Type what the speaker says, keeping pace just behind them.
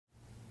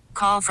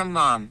call from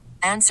mom.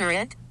 Answer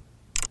it.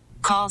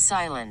 Call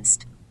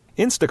silenced.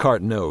 Instacart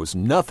knows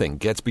nothing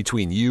gets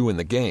between you and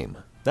the game.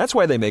 That's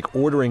why they make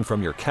ordering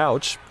from your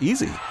couch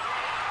easy.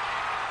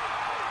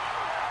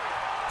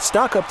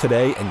 Stock up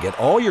today and get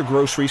all your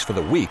groceries for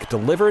the week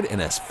delivered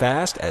in as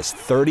fast as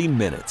 30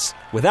 minutes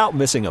without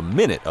missing a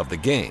minute of the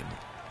game.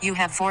 You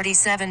have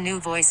 47 new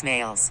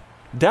voicemails.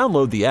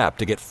 Download the app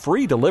to get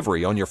free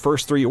delivery on your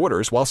first 3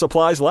 orders while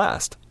supplies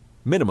last.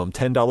 Minimum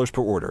 $10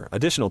 per order.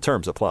 Additional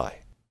terms apply.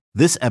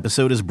 This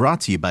episode is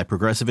brought to you by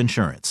Progressive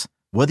Insurance.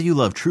 Whether you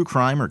love true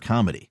crime or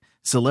comedy,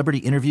 celebrity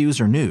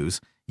interviews or news,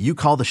 you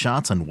call the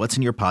shots on what's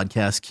in your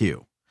podcast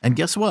queue. And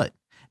guess what?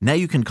 Now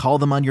you can call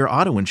them on your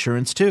auto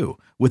insurance too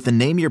with the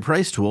Name Your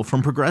Price tool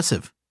from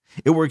Progressive.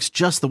 It works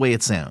just the way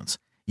it sounds.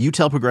 You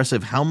tell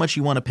Progressive how much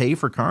you want to pay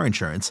for car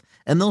insurance,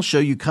 and they'll show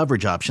you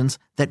coverage options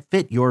that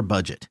fit your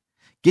budget.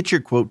 Get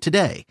your quote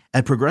today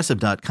at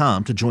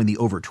Progressive.com to join the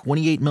over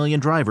 28 million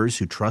drivers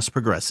who trust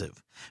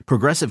Progressive.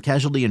 Progressive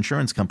Casualty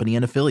Insurance Company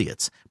and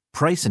Affiliates.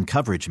 Price and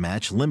coverage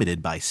match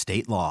limited by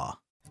state law.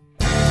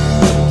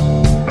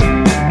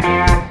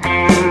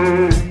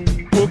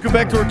 Welcome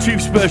back to our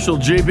Chief Special.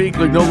 Jay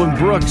Binkley, Nolan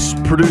Brooks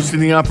producing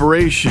the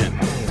operation.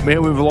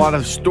 Man, we have a lot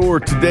of store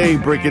today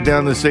breaking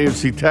down this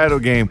AFC title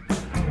game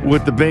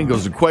with the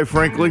Bengals. And quite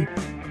frankly,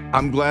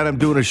 I'm glad I'm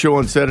doing a show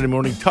on Saturday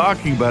morning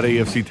talking about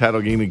AFC title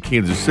game in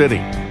Kansas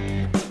City.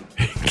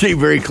 Came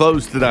very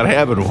close to not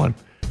having one,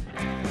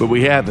 but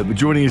we have it. But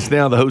joining us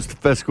now, the host of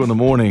Fescoe In The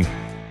Morning,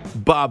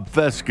 Bob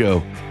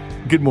Fescoe.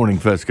 Good morning,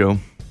 Fescoe.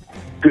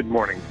 Good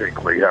morning,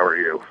 Binkley. How are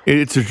you?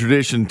 It's a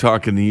tradition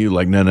talking to you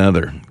like none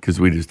other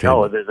because we just have.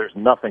 No, there's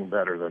nothing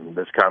better than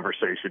this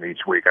conversation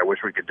each week. I wish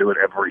we could do it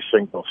every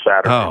single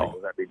Saturday. Oh.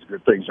 That means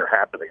good things are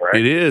happening, right?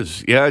 It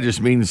is. Yeah, it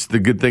just means the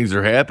good things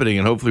are happening,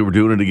 and hopefully we're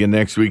doing it again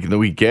next week and the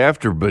week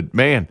after. But,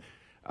 man,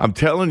 I'm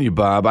telling you,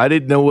 Bob, I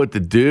didn't know what to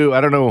do. I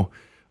don't know,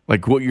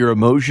 like, what your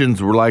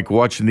emotions were like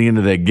watching the end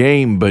of that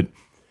game, but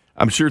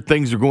I'm sure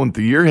things are going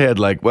through your head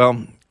like,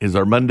 well, is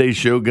our Monday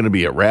show going to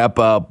be a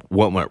wrap-up?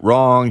 What went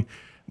wrong?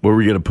 Where are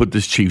we going to put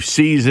this Chiefs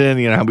season?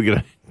 You know, how are we going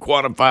to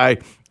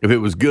quantify if it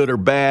was good or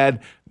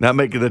bad, not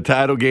making the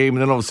title game,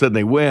 and then all of a sudden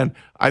they win?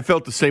 I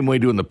felt the same way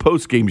doing the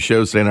post-game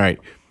show saying, all right,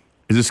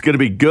 is this going to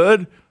be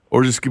good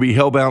or is this going to be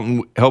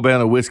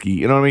hellbound of whiskey?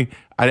 You know what I mean?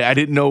 I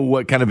didn't know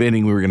what kind of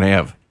inning we were going to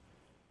have.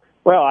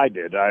 Well, I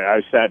did.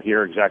 I sat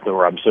here exactly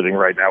where I'm sitting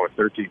right now with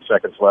 13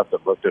 seconds left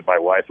and looked at my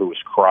wife who was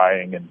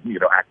crying and,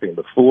 acting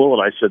the fool.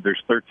 And I said,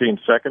 there's 13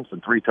 seconds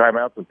and 3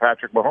 timeouts and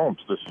Patrick Mahomes.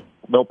 This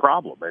no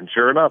problem. And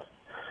sure enough,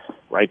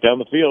 right down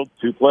the field,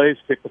 2 plays,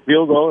 kick the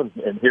field goal,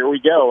 and here we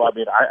go. I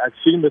mean, I've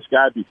seen this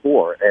guy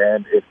before,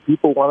 and if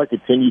people want to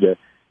continue to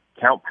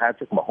count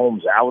Patrick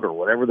Mahomes out or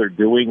whatever they're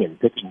doing and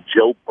picking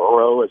Joe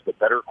Burrow as the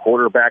better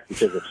quarterback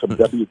because of some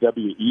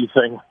WWE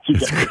thing you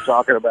guys were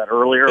talking about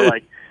earlier,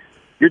 like,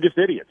 you're just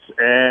idiots.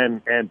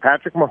 And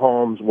Patrick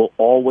Mahomes will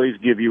always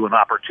give you an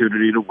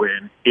opportunity to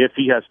win if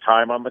he has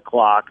time on the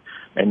clock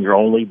and you're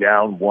only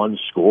down 1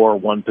 score,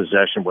 1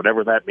 possession,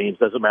 whatever that means.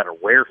 Doesn't matter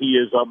where he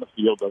is on the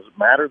field. Doesn't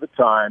matter the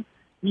time.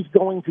 He's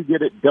going to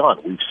get it done.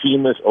 We've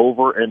seen this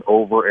over and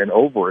over and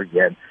over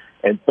again.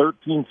 And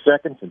 13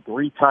 seconds and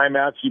 3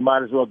 timeouts, you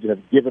might as well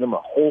have given him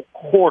a whole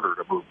quarter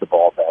to move the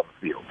ball down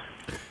the field.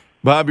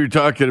 Bob, you're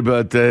talking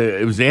about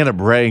it was Anna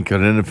Brank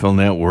on NFL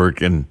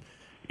Network, and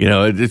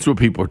it's what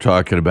people are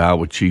talking about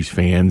with Chiefs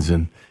fans.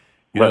 And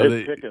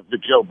his pick of the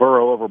Joe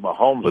Burrow over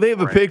Mahomes. Well, they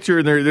have a picture,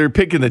 and they're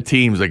picking the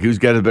teams, like who's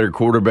got the better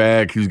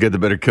quarterback, who's got the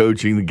better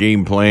coaching, the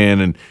game plan,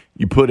 and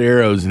you put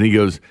arrows, and he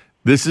goes,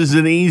 this is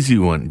an easy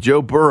one,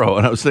 Joe Burrow.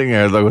 And I was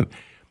thinking,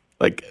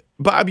 like,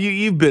 Bob,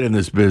 you've been in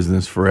this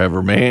business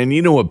forever, man.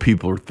 You know what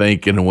people are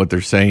thinking and what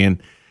they're saying.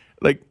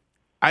 Like,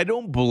 I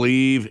don't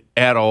believe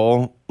at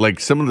all, like,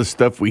 some of the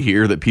stuff we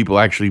hear that people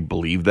actually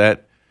believe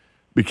that.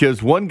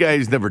 Because one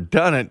guy's never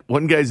done it.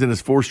 One guy's in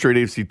his 4th straight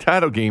AFC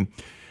title game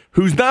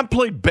who's not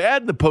played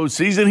bad in the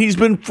postseason. He's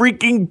been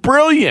freaking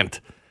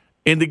brilliant.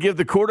 And to give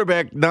the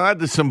quarterback nod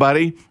to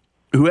somebody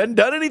who hadn't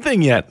done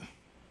anything yet.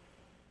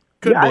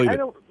 Couldn't believe it.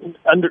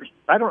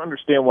 I don't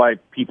understand why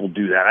people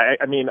do that.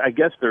 I mean, I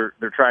guess they're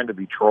trying to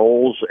be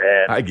trolls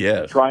and I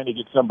guess trying to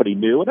get somebody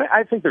new. And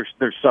I think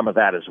there's some of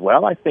that as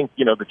well. I think,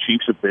 the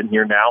Chiefs have been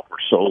here now for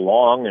so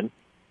long, and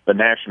the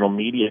national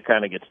media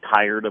kind of gets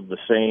tired of the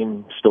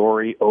same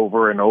story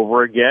over and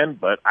over again.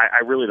 But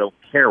I really don't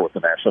care what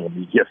the national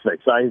media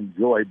thinks. I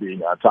enjoy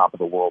being on top of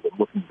the world and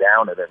looking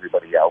down at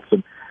everybody else.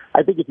 And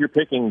I think if you're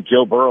picking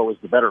Joe Burrow as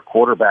the better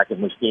quarterback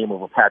in this game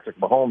over Patrick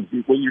Mahomes,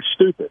 you're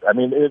stupid. I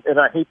mean, and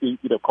I hate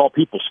to call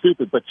people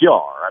stupid, but you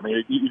are. I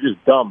mean, you're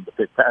just dumb to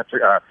pick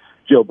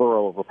Joe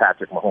Burrow over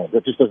Patrick Mahomes.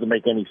 That just doesn't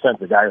make any sense.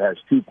 A guy who has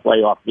 2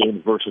 playoff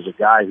games versus a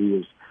guy who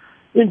has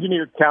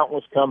engineered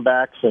countless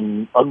comebacks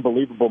and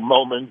unbelievable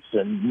moments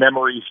and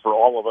memories for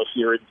all of us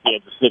here in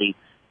Kansas City.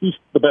 He's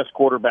the best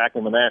quarterback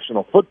in the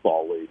National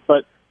Football League.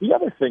 But the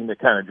other thing that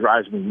kind of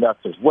drives me nuts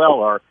as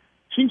well are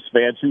Chiefs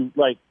fans who,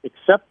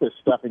 accept this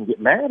stuff and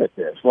get mad at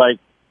this. Like,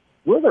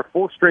 we're their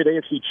 4th straight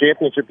AFC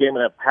Championship game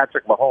and have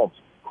Patrick Mahomes.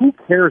 Who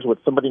cares what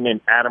somebody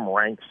named Adam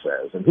Rank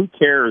says? And who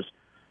cares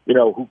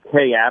who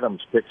Kay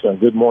Adams picks on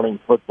Good Morning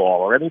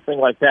Football or anything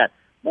like that.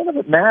 None of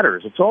it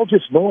matters. It's all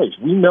just noise.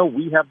 We know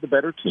we have the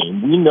better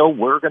team. We know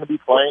we're going to be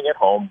playing at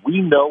home.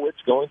 We know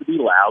it's going to be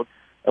loud.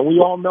 And we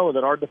all know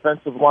that our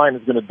defensive line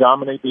is going to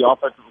dominate the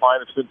offensive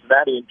line of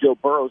Cincinnati, and Joe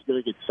Burrow is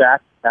going to get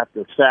sack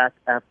after sack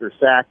after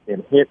sack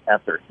and hit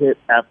after hit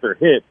after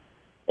hit.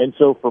 And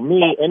so for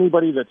me,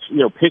 anybody that's,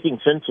 picking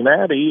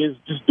Cincinnati is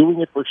just doing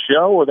it for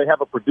show, or they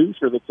have a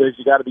producer that says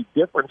you got to be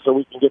different so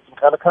we can get some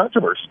kind of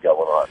controversy going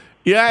on.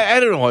 Yeah, I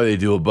don't know why they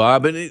do it,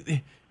 Bob.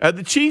 And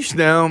the Chiefs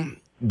now,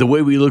 the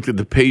way we looked at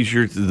the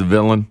Patriots as the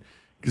villain,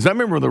 because I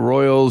remember the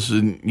Royals,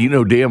 and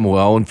damn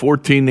well, in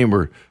 2014 they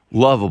were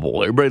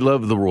lovable. Everybody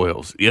loved the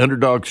Royals, the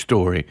underdog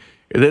story.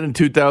 And then in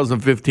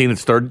 2015 it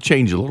started to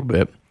change a little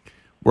bit,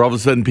 where all of a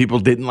sudden people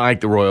didn't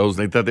like the Royals.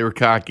 They thought they were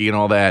cocky and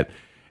all that.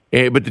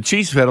 But the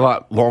Chiefs have had a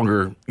lot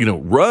longer,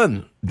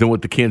 run than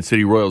what the Kansas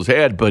City Royals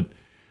had. But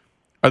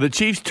are the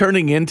Chiefs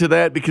turning into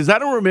that? Because I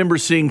don't remember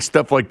seeing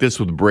stuff like this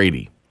with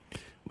Brady.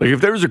 Like, if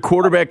there was a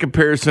quarterback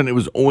comparison, it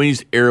was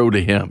always Arrow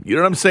to him. You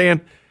know what I'm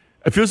saying?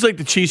 It feels like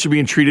the Chiefs are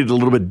being treated a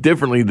little bit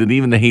differently than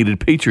even the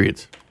hated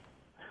Patriots.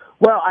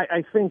 Well,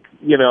 I think,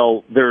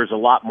 there's a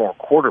lot more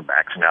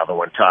quarterbacks now than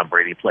when Tom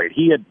Brady played.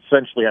 He had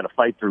essentially had to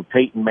fight through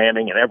Peyton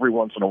Manning and every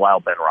once in a while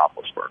Ben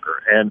Roethlisberger.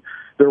 And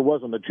there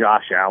wasn't a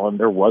Josh Allen.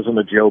 There wasn't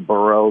a Joe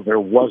Burrow. There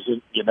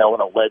wasn't, an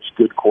alleged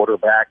good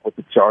quarterback with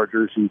the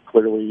Chargers who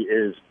clearly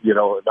is,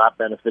 not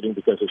benefiting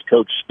because his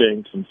coach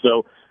stinks. And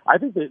so I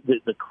think that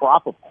the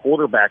crop of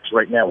quarterbacks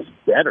right now is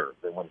better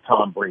than when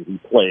Tom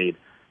Brady played,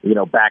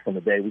 back in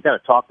the day. We kind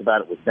of talked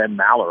about it with Ben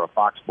Maller of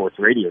Fox Sports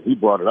Radio. He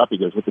brought it up. He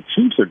goes, what the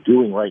Chiefs are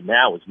doing right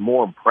now is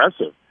more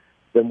impressive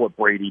than what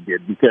Brady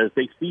did because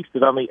they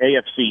feasted on the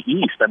AFC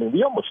East. I mean,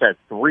 we almost had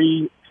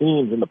 3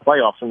 teams in the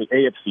playoffs from the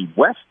AFC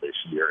West this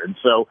year. And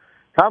so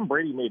Tom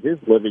Brady made his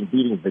living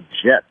beating the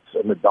Jets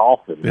and the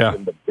Dolphins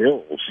and the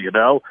Bills,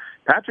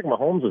 Patrick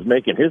Mahomes is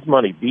making his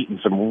money beating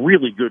some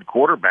really good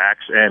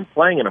quarterbacks and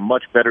playing in a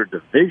much better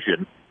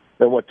division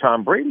than what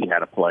Tom Brady had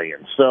to play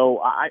in.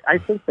 So I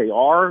think they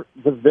are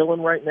the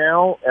villain right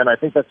now, and I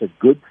think that's a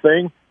good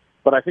thing.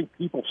 But I think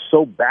people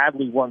so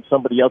badly want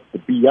somebody else to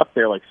be up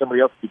there, like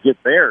somebody else to get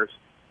theirs.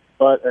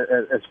 But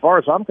as far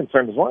as I'm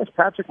concerned, as long as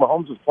Patrick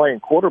Mahomes is playing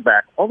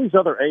quarterback, all these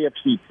other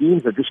AFC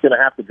teams are just going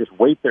to have to just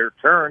wait their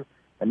turn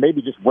and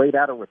maybe just wait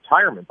out a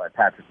retirement by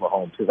Patrick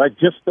Mahomes, because I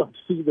just don't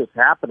see this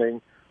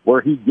happening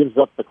where he gives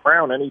up the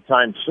crown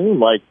anytime soon.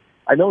 Like,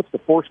 I know it's the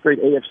 4th straight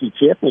AFC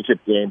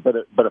championship game, but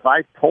if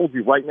I told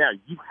you right now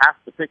you have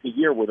to pick a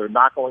year where they're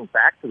not going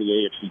back to the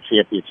AFC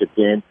championship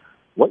game,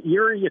 what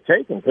year are you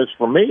taking? Because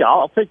for me,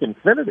 I'll take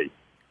infinity.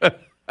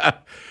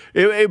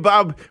 Hey,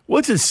 Bob,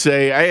 what's it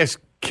say? I asked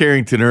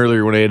Carrington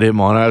earlier when I had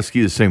him on. I asked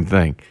you the same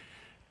thing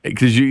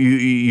because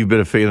you've been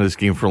a fan of this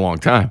game for a long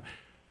time.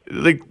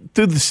 Like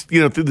through the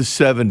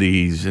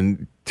 70s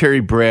and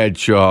Terry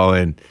Bradshaw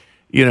and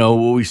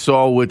what we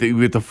saw with the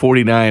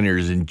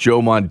 49ers and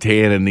Joe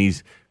Montana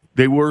and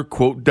they were,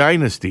 quote,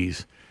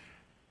 dynasties.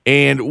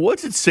 And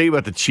what's it say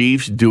about the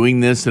Chiefs doing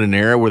this in an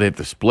era where they have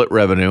to split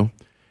revenue?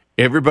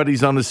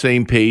 Everybody's on the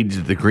same page.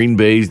 The Green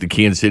Bays, the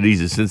Kansas Cities,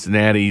 the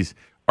Cincinnatis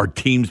are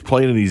teams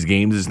playing in these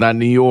games. It's not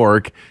New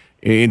York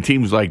and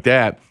teams like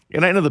that.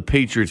 And I know the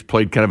Patriots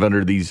played kind of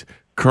under these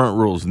current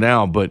rules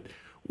now, but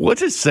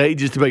what's it say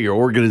just about your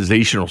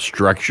organizational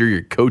structure,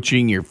 your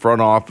coaching, your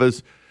front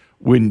office,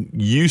 when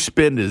you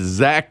spend the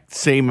exact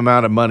same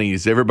amount of money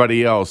as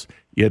everybody else,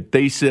 yet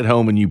they sit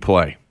home and you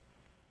play?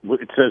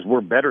 It says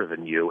we're better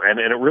than you, and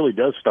it really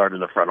does start in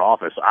the front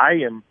office.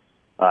 I am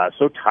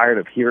so tired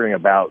of hearing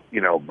about,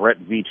 Brett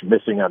Veach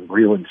missing on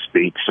Breland's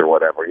speech or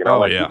whatever.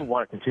 People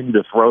want to continue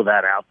to throw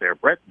that out there.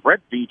 Brett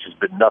Veach has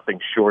been nothing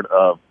short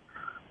of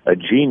a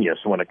genius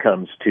when it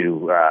comes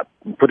to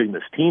putting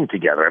this team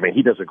together. I mean,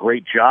 he does a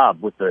great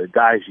job with the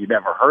guys you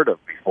never heard of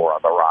before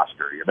on the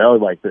roster,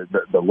 like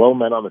the low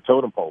men on the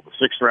totem pole,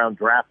 the 6th-round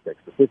draft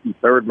picks, the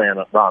 53rd man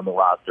on the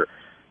roster,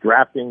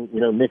 drafting,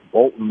 Nick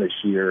Bolton this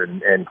year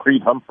and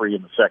Creed Humphrey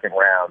in the 2nd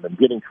round and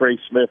getting Trey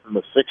Smith in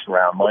the 6th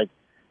round. Like,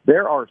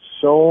 there are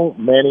so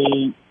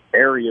many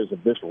areas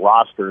of this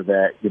roster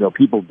that,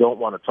 people don't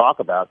want to talk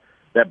about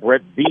that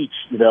Brett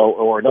Veach,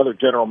 or another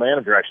general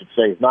manager, I should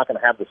say, is not going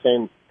to have the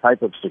same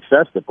type of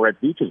success that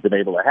Brett Veach has been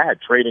able to have,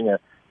 trading a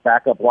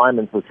backup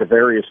lineman for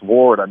Travarius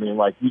Ward. I mean,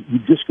 like, you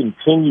just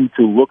continue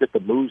to look at the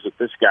moves that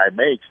this guy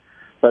makes.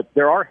 But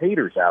there are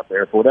haters out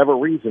there for whatever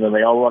reason, and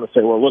they all want to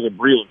say, well, look at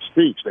Breland's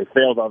speech. They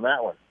failed on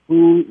that one.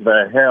 Who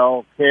the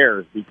hell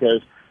cares?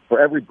 Because for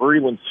every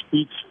Breland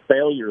speech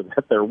failure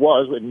that there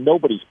was, and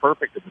nobody's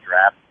perfect in the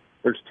draft,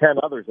 there's 10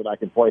 others that I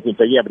can point to and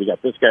say, yeah, but he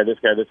got this guy, this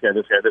guy, this guy,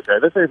 this guy, this guy,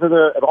 this guy,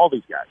 and all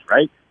these guys,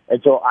 right?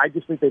 And so I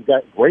just think they've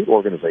got great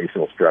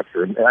organizational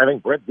structure, and I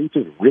think Brett Veach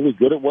is really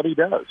good at what he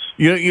does.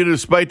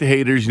 Despite the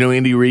haters,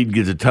 Andy Reid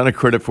gets a ton of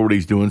credit for what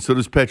he's doing. So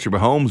does Patrick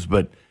Mahomes,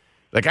 but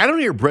I don't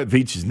hear Brett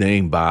Veach's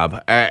name,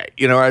 Bob.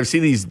 I've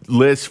seen these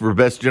lists for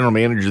best general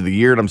manager of the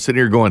year, and I'm sitting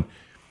here going,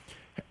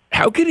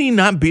 how can he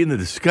not be in the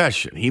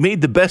discussion? He made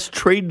the best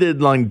trade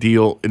deadline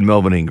deal in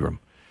Melvin Ingram.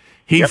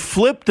 He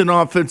flipped an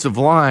offensive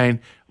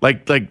line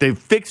Like they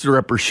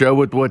Fixer-Upper show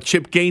with what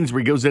Chip Gaines,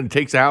 where he goes in and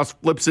takes a house,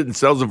 flips it, and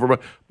sells it for a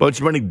bunch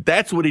of money.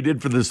 That's what he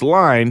did for this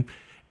line.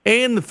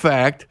 And the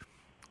fact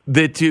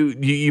that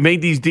you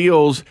made these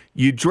deals,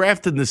 you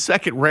drafted in the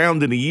second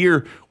round in a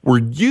year where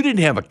you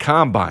didn't have a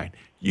combine.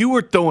 You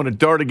were throwing a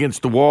dart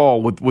against the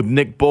wall with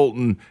Nick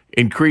Bolton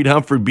and Creed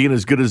Humphrey being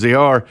as good as they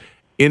are,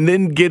 and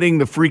then getting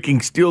the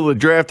freaking steal of the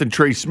draft and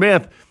Trey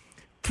Smith.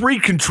 3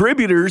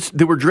 contributors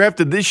that were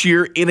drafted this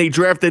year in a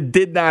draft that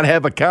did not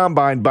have a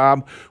combine,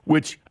 Bob,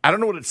 which I don't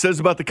know what it says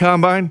about the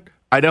combine.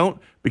 I don't,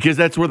 because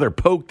that's where they're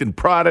poked and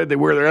prodded. They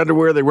wear their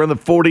underwear. They run the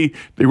 40.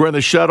 They run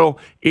the shuttle.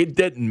 It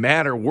didn't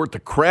matter worth the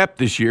crap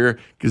this year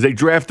because they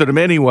drafted him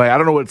anyway. I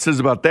don't know what it says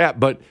about that,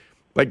 but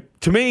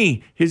to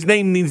me, his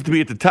name needs to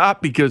be at the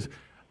top because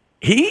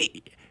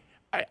I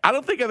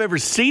don't think I've ever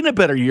seen a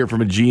better year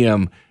from a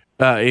GM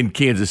in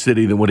Kansas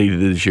City than what he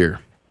did this year.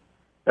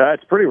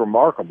 It's pretty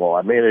remarkable.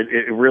 I mean,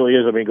 it really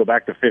is. I mean, go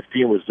back to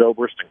 15 with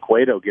Zobrist and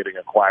Cueto getting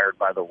acquired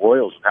by the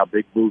Royals and how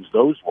big moves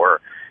those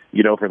were,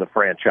 for the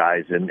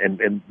franchise.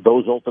 And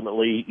those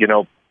ultimately,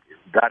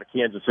 got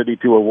Kansas City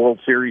to a World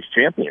Series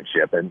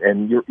championship.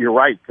 And you're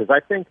right, because I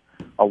think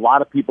a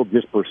lot of people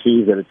just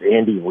perceive that it's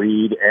Andy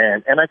Reid.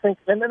 And I think,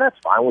 and that's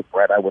fine with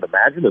Brett, I would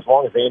imagine, as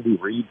long as Andy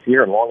Reid's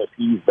here, as long as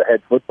he's the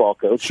head football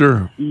coach,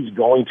 sure, he's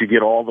going to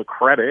get all the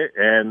credit.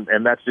 And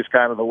that's just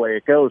kind of the way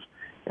it goes.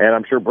 And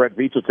I'm sure Brett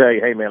Veach will tell you,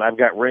 hey, man, I've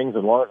got rings.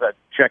 As long as that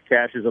check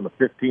cashes on the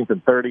 15th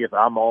and 30th,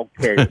 I'm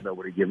okay with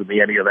nobody giving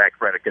me any of that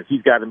credit because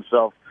he's got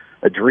himself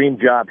a dream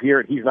job here,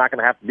 and he's not going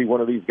to have to be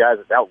one of these guys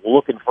that's out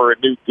looking for a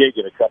new gig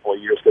in a couple of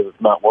years because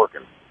it's not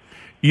working.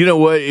 You know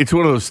what? It's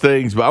one of those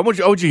things, but I want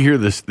you to hear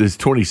this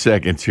 20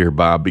 seconds here,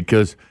 Bob,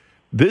 because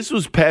this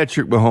was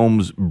Patrick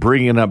Mahomes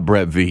bringing up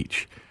Brett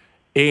Veach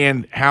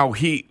and how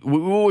we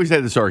always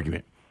had this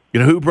argument.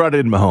 Who brought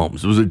in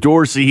Mahomes? Was it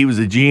Dorsey? He was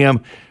a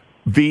GM.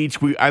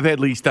 Veach, I've had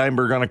Lee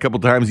Steinberg on a couple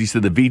times. He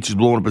said that Veach was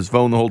blowing up his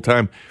phone the whole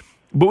time.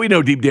 But we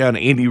know deep down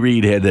Andy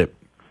Reid had to,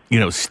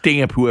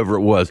 stamp whoever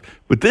it was.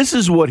 But this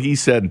is what he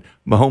said,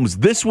 Mahomes,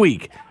 this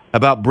week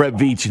about Brett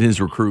Veach and his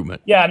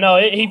recruitment. Yeah, no,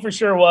 he for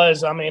sure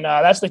was. I mean,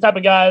 that's the type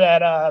of guy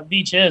that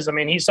Veach is. I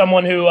mean, he's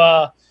someone who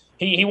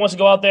he wants to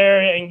go out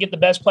there and get the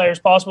best players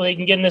possible he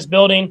can get in this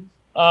building.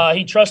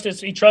 He trusts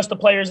the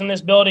players in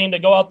this building to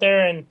go out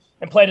there and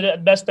play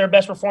to their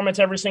best performance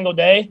every single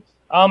day.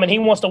 And he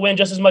wants to win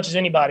just as much as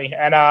anybody.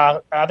 And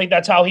I think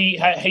that's how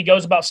he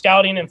goes about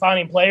scouting and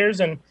finding players.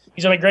 And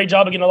he's done a great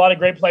job of getting a lot of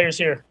great players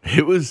here.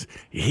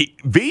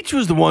 Veach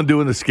was the one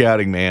doing the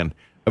scouting, man.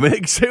 I mean, they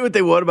can say what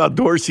they want about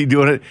Dorsey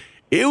doing it.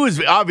 It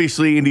was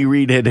obviously Andy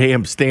Reid had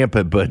him stamp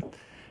it, but,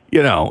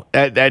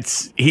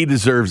 he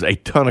deserves a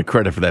ton of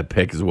credit for that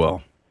pick as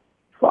well.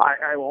 Well,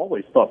 I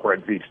always thought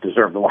Brett Veach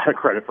deserved a lot of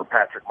credit for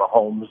Patrick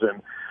Mahomes, and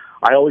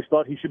I always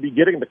thought he should be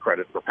getting the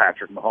credit for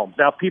Patrick Mahomes.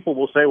 Now, people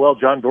will say, well,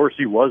 John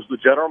Dorsey was the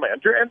general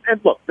manager, and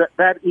look,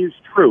 that is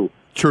true.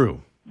 True.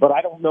 But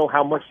I don't know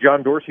how much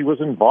John Dorsey was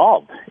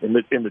involved in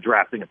the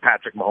drafting of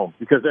Patrick Mahomes,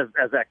 because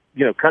as that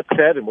Cut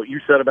said and what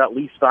you said about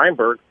Lee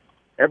Steinberg,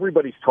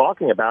 everybody's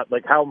talking about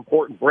how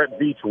important Brett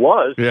Veach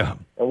was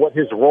and what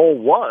his role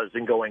was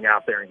in going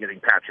out there and getting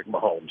Patrick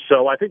Mahomes.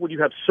 So I think when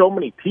you have so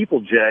many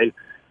people, Jay,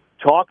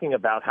 talking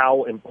about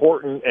how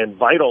important and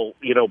vital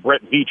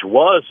Brett Veach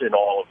was in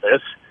all of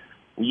this,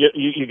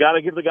 you got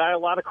to give the guy a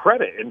lot of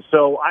credit. And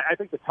so I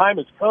think the time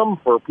has come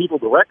for people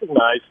to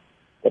recognize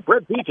that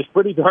Brett Veach is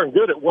pretty darn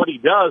good at what he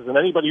does, and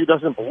anybody who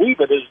doesn't believe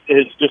it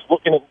is just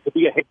looking to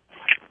be a hit.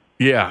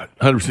 Yeah,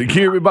 100%. Can you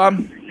hear me, Bob?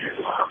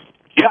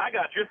 Yeah, I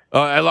got you.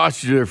 I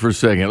lost you there for a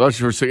second.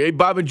 Hey,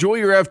 Bob, enjoy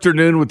your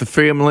afternoon with the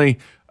family.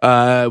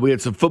 We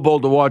had some football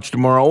to watch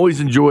tomorrow. Always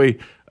enjoy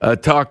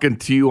talking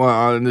to you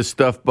on this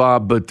stuff,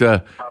 Bob. But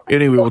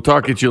anyway, we'll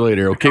talk at you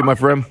later. Okay, my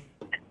friend?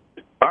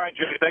 All right,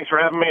 Jay, thanks for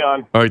having me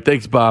on. All right,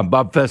 thanks, Bob.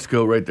 Bob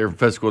Fescoe right there from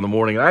Fescoe In The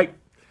Morning.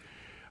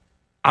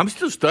 I'm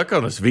still stuck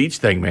on this Veach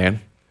thing, man,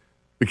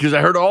 because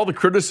I heard all the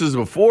criticism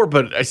before,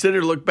 but I sit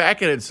here to look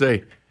back at it and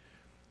say,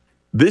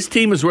 this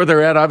team is where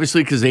they're at,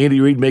 obviously, because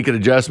Andy Reid making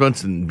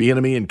adjustments and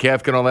Bieniemy and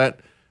Kafka and all that.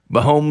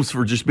 Mahomes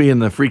for just being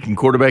the freaking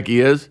quarterback he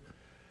is.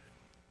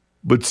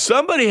 But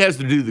somebody has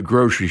to do the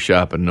grocery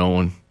shopping,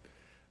 Nolan.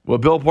 Well,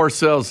 Bill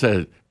Parcells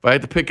said, if I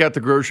had to pick out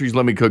the groceries,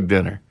 let me cook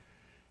dinner.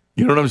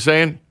 You know what I'm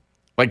saying?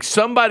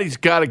 Somebody's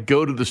got to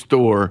go to the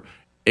store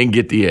and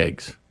get the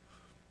eggs.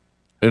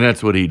 And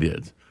that's what he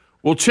did.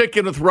 We'll check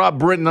in with Rob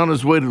Brenton on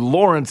his way to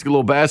Lawrence. A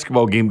little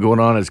basketball game going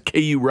on as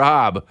KU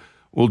Rob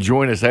will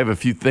join us. I have a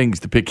few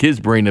things to pick his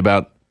brain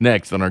about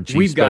next on our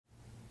Chiefs.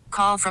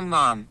 Call from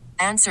mom.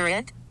 Answer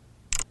it.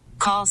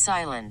 Call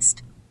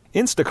silenced.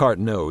 Instacart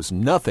knows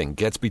nothing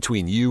gets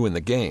between you and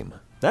the game.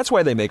 That's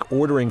why they make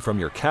ordering from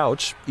your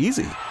couch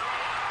easy.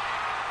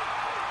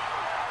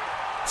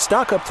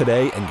 Stock up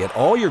today and get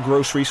all your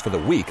groceries for the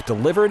week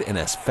delivered in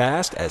as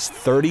fast as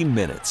 30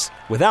 minutes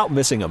without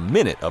missing a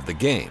minute of the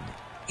game.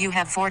 You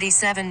have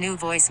 47 new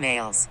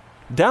voicemails.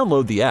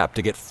 Download the app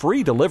to get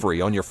free delivery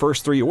on your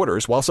first 3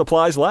 orders while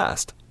supplies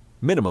last.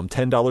 Minimum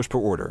 $10 per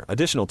order.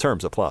 Additional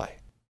terms apply.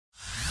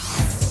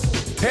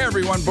 Hey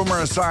everyone,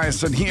 Boomer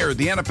Esiason here.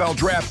 The NFL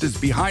draft is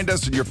behind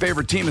us and your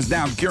favorite team is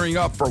now gearing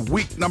up for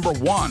week number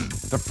 1.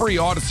 The free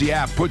Odyssey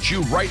app puts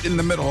you right in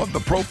the middle of the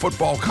pro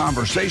football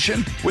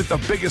conversation with the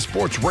biggest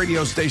sports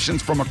radio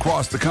stations from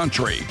across the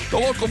country. The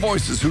local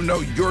voices who know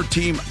your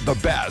team the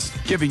best,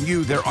 giving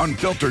you their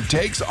unfiltered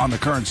takes on the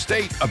current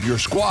state of your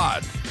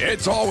squad.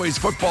 It's always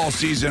football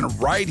season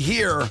right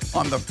here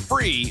on the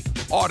free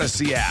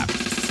Odyssey app.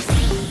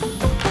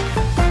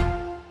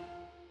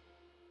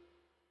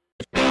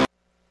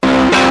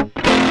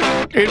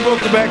 And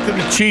welcome back to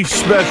the Chiefs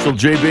Special.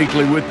 Jay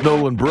Binkley with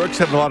Nolan Brooks.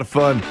 Having a lot of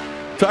fun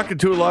talking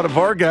to a lot of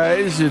our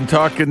guys and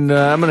talking.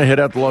 I'm going to head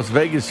out to Las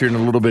Vegas here in a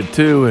little bit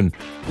too. And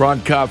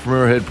Ron Kopp from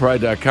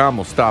ArrowheadPride.com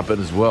will stop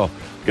in as well.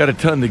 Got a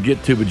ton to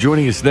get to, but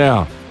joining us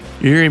now,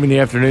 you hear him in the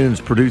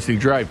afternoons producing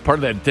Drive.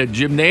 Part of that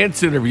Jim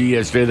Nantz interview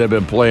yesterday that I've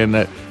been playing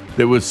that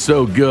was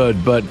so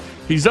good. But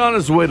he's on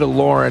his way to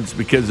Lawrence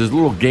because there's a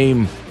little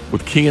game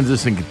with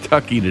Kansas and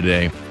Kentucky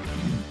today.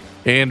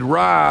 And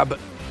Rob,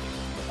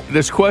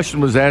 this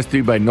question was asked to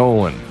you by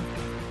Nolan.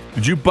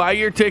 Did you buy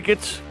your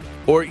tickets?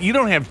 Or you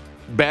don't have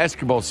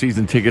basketball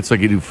season tickets like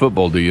you do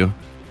football, do you?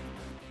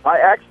 I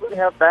actually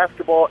have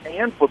basketball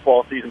and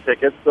football season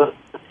tickets. So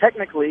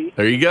technically,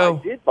 there you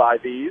go. I did buy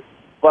these,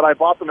 but I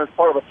bought them as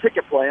part of a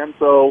ticket plan.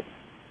 So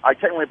I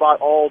technically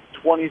bought all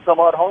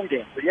 20-some-odd home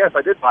games. So yes,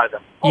 I did buy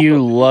them. Also,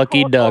 you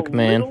lucky duck,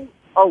 man.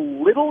 A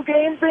little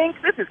game, Bink?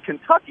 This is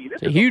Kentucky.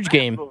 This is a huge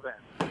game.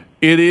 Event.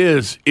 It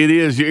is.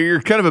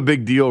 You're kind of a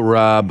big deal,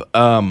 Rob.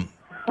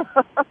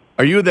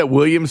 Are you in that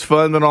Williams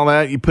fund and all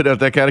that? You put out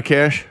that kind of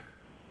cash?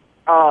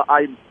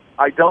 I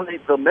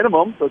donate the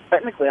minimum, so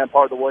technically I'm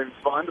part of the Williams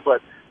Fund,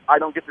 but I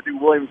don't get to do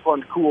Williams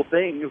Fund cool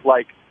things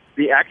like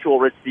the actual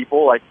rich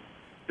people. Like,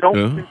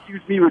 don't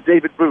confuse me with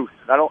David Booth.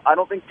 I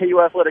don't think KU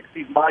Athletics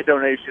sees my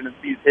donation and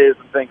sees his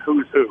and think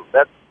who's who.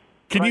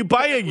 Can you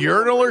buy a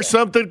urinal or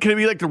something? Can it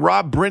be like the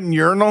Rob Brenton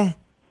urinal?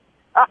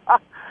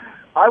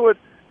 I would.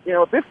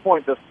 At this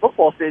point, the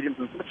football stadium's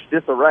in such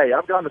disarray.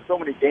 I've gone to so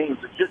many games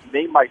that just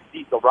named my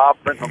seat the Rob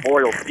Brent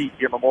Memorial seat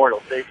here,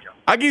 Memorial Stadium.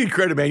 I give you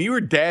credit, man. You were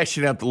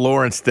dashing out to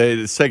Lawrence Day,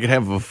 the second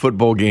half of a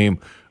football game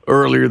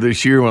earlier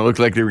this year when it looked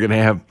like they were going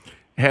to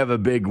have a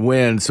big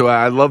win. So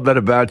I love that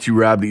about you,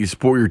 Rob, that you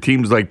support your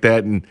teams like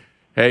that. And,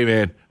 hey,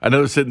 man, I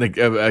know it's in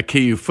the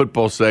KU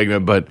football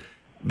segment, but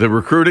the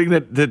recruiting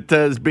that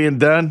is being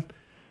done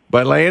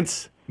by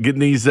Lance, getting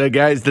these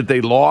guys that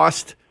they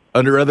lost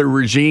under other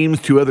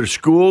regimes to other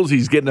schools,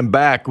 he's getting them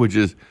back, which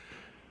is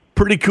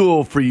pretty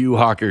cool for you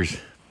Hawkers.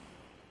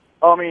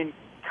 I mean,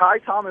 Kai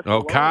Thomas.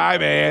 Oh, Kai,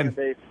 man.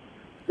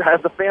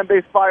 Has the fan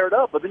base fired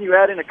up, but then you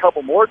add in a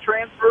couple more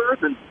transfers,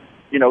 and,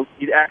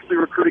 he's actually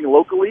recruiting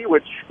locally,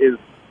 which is,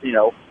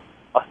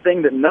 a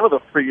thing that none of the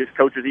previous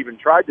coaches even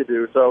tried to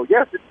do. So,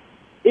 yes,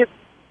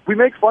 we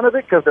make fun of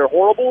it because they're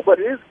horrible, but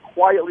it is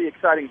quietly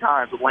exciting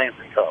times with Lance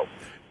and Co.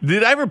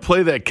 Did I ever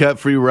play that cut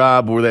for you,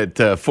 Rob, where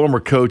that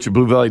former coach of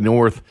Blue Valley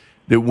North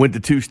that went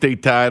to 2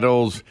 state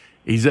titles,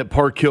 he's at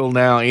Park Hill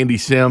now, Andy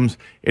Sims,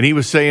 and he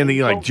was saying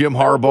that, like Jim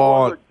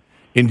Harbaugh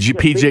and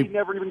PJ. They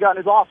never even got in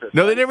his office.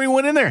 No, they never even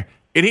went in there.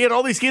 And he had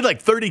all these kids,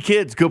 like 30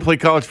 kids, go play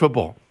college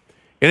football.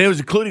 And it was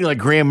including like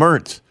Graham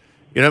Mertz.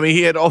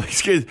 He had all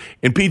these kids.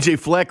 And PJ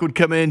Fleck would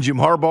come in, Jim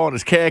Harbaugh in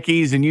his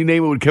khakis, and you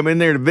name it would come in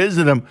there to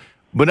visit him,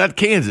 but not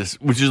Kansas,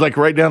 which is like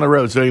right down the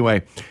road. So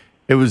anyway,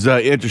 it was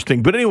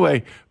interesting. But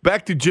anyway,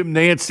 back to Jim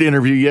Nantz's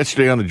interview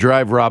yesterday on the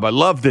Drive, Rob. I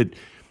loved it.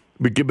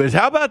 But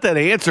how about that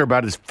answer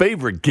about his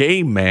favorite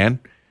game, man?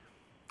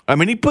 I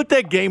mean, he put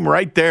that game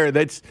right there.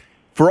 That's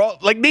for all.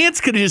 Like,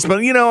 Nantz could have just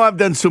been, I've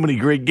done so many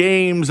great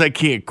games. I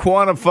can't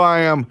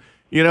quantify them.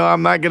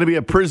 I'm not going to be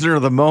a prisoner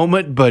of the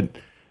moment. But,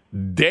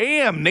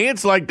 damn,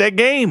 Nantz liked that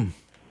game.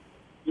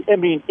 I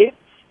mean,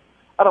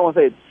 I don't want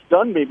to say it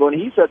stunned me, but when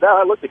he said that,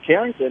 I looked at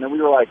Carrington, and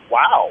we were like,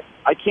 wow,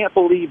 I can't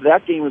believe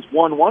that game was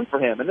 1-1 for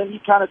him. And then he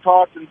kind of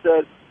talked and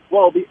said,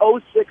 well, the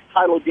 06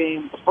 title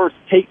game, the first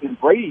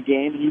Peyton-Brady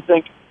game, and you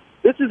think,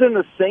 this is in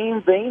the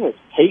same vein as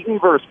Peyton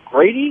versus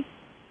Brady?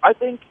 I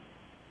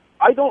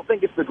don't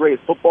think it's the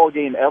greatest football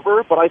game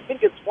ever, but I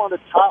think it's one of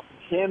the top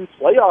 10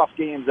 playoff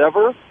games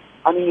ever.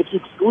 I mean, if you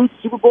exclude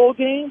Super Bowl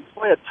games, it's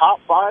probably a top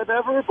 5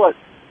 ever, but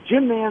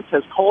Jim Nantz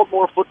has called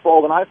more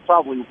football than I've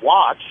probably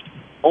watched,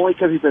 only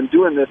because he's been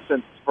doing this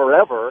since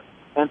forever.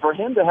 And for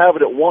him to have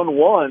it at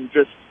 1-1,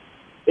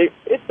 it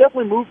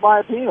definitely moved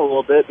my opinion a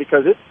little bit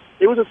because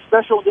it was a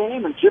special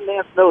game, and Jim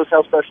Nantz knows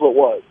how special it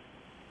was.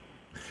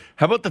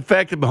 How about the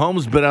fact that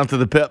Mahomes been out to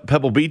the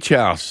Pebble Beach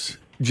house?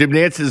 Jim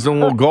Nantz's own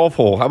little golf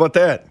hole. How about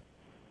that?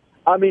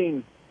 I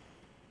mean,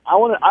 I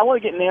want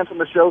to get Nantz on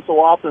the show so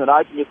often that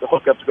I can get the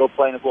hookup to go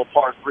play in his little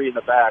par 3 in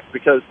the back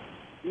because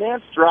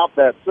Nantz dropped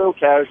that so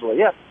casually.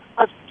 Yeah,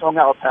 I've hung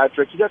out with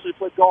Patrick. He's actually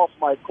played golf in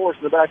my course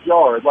in the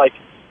backyard. Like,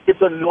 it's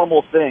a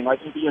normal thing.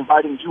 Like, he'd be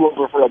inviting you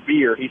over for a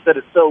beer. He said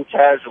it so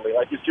casually.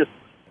 Like, it's just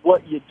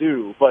what you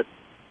do. But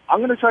I'm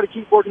going to try to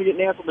keep working to get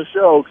Nantz on the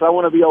show because I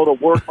want to be able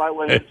to work my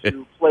way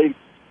to play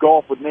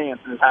golf with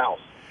Nantz in his house.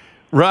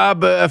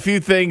 Rob, a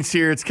few things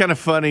here. It's kind of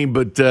funny,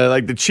 but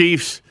like the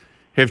Chiefs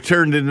have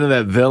turned into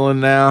that villain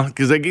now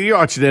because like you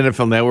watch the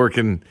NFL Network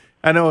and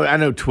I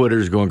know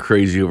Twitter's going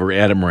crazy over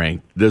Adam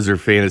Rank, does their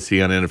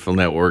fantasy on NFL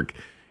Network,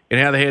 and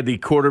how they had the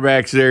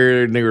quarterbacks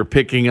there, and they were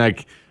picking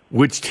like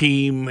which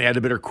team had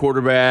a better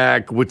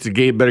quarterback, what's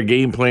the better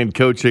game plan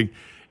coaching,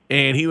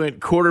 and he went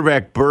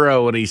quarterback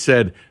Burrow, and he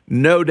said,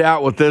 no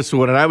doubt with this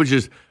one, and I was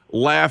just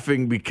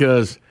laughing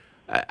because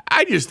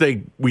I just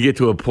think we get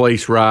to a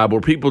place, Rob,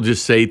 where people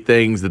just say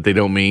things that they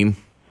don't mean.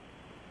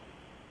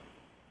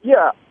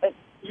 Yeah, and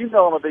you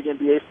know I'm a big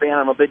NBA fan.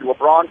 I'm a big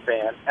LeBron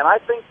fan. And I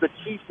think the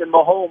Chiefs and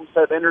Mahomes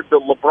have entered the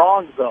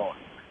LeBron zone.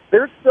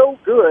 They're so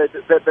good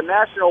that the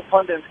national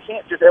pundits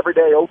can't just every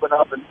day open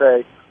up and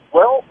say,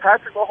 well,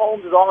 Patrick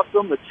Mahomes is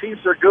awesome. The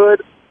Chiefs are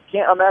good.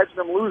 Can't imagine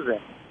them losing.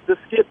 The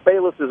Skip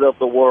Baylesses of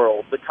the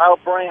world, the Kyle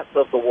Brandts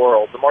of the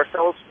world, the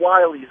Marcellus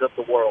Wileys of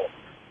the world,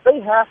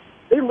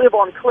 they live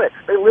on clicks.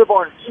 They live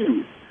on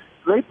views.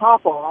 So they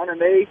pop on and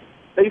they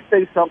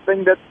say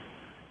something that's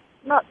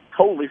not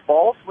totally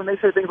false. When they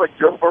say things like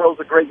Joe Burrow's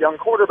a great young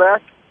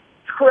quarterback,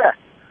 correct.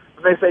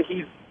 When they say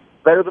he's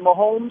better than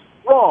Mahomes,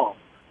 wrong.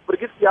 But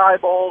it gets the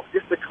eyeballs,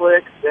 gets the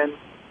clicks, and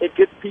it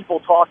gets people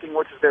talking,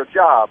 which is their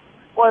job.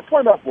 Well, I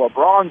point out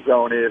LeBron's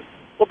zone is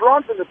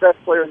LeBron's been the best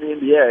player in the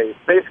NBA,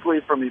 basically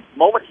from the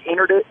moment he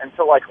entered it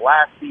until like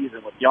last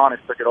season when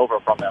Giannis took it over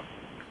from him.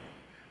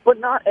 But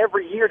not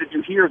every year did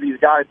you hear these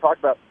guys talk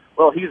about,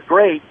 well, he's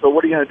great, so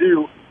what are you going to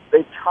do?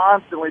 They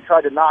constantly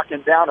try to knock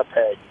him down a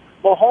peg.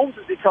 Mahomes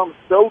has become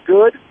so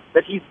good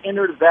that he's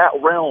entered that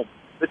realm.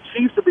 The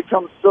Chiefs have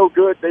become so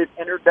good they've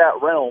entered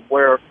that realm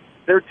where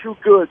they're too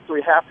good, so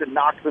we have to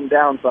knock them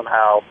down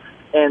somehow.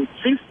 And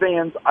Chiefs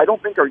fans, I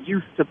don't think, are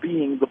used to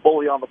being the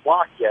bully on the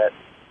block yet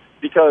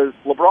because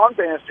LeBron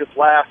fans just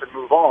laugh and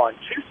move on.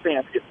 Chiefs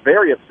fans get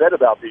very upset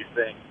about these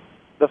things.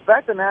 The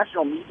fact the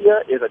national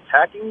media is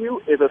attacking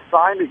you is a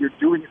sign that you're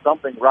doing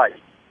something right.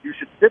 You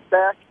should sit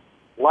back,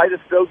 light a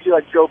stogie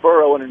like Joe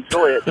Burrow, and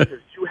enjoy it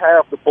because you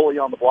have the bully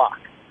on the block.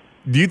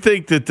 Do you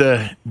think that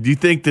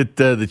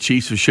the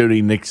Chiefs have showed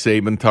any Nick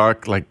Saban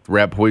talk like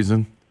rat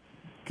poison?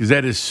 Because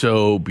that is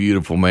so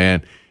beautiful,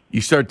 man.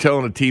 You start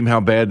telling a team how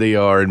bad they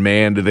are, and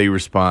man, do they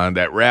respond.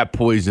 That rat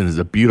poison is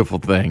a beautiful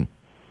thing.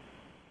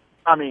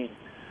 I mean,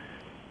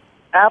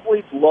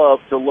 athletes love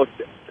to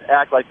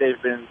act like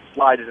they've been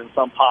slighted in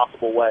some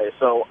possible way.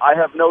 So I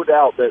have no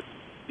doubt that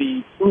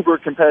the uber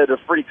competitive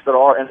freaks that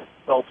are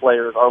NFL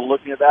players are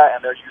looking at that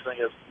and they're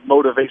using it as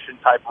motivation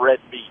type red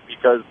meat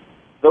because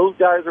those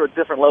guys are a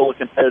different level of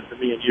competitive than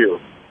me and you.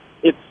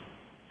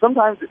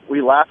 Sometimes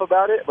we laugh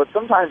about it, but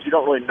sometimes you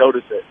don't really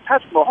notice it.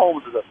 Patrick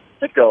Mahomes is a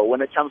sicko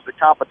when it comes to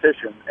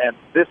competition, and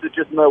this is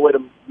just another way to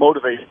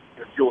motivate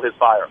and fuel his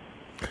fire.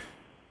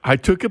 I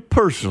took it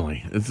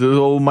personally. It's the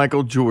old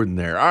Michael Jordan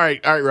there. All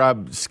right,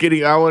 Rob.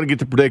 Skitty, I want to get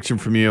the prediction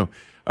from you.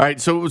 All right,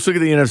 so let's look at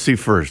the NFC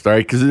first, all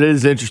right, because it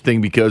is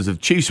interesting because if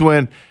Chiefs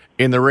win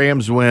and the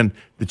Rams win,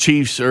 the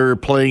Chiefs are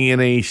playing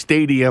in a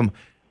stadium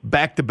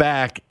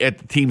back-to-back at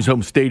the team's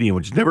home stadium,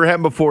 which never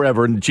happened before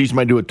ever, and the Chiefs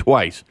might do it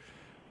twice.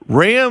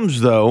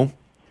 Rams, though,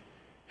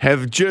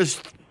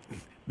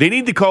 they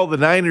need to call the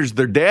Niners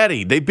their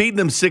daddy. They've beaten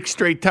them 6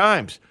 straight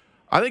times.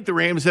 I think the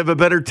Rams have a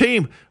better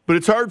team, but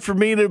it's hard for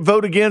me to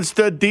vote against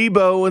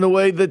Debo in the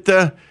way that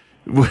the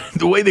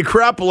way that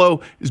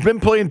Garoppolo has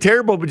been playing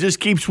terrible but just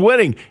keeps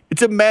winning.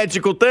 It's a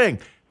magical thing.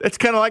 That's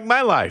kind of like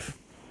my life.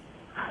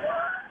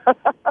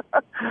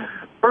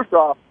 First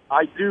off,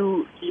 I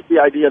do keep the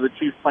idea of the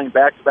Chiefs playing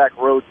back-to-back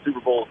road Super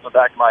Bowls in the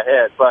back of my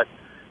head, but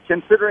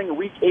considering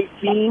Week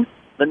 18,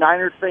 the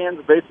Niners fans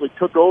basically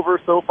took over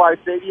SoFi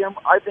Stadium,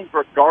 I think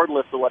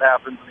regardless of what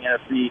happens in the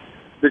NFC,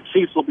 the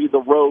Chiefs will be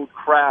the road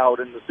crowd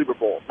in the Super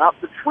Bowl. Not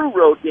the true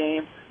road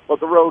game, but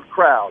the road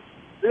crowd.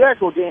 The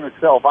actual game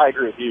itself, I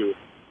agree with you.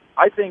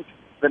 I think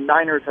the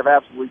Niners have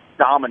absolutely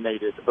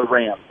dominated the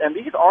Rams. And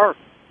these aren't,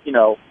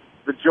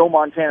 the Joe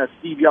Montana,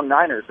 Steve Young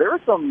Niners. There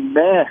are some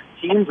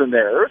teams in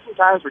there. There are some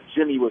times where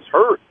Jimmy was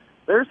hurt.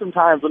 There are some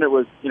times when it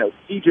was,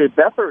 C.J.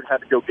 Beathard had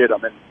to go get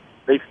them, and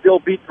they still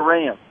beat the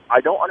Rams. I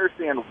don't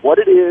understand what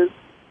it is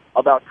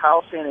about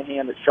Kyle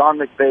Shanahan that Sean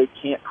McVay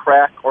can't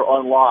crack or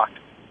unlock.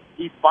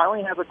 He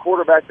finally has a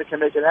quarterback that can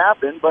make it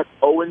happen, but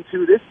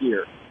 0-2 this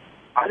year.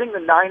 I think the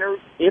Niners,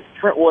 if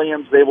Trent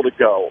Williams is able to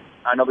go,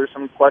 I know there's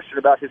some question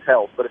about his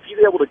health, but if he's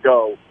able to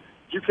go,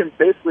 you can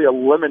basically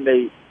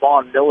eliminate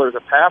Von Miller as a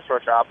pass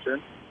rush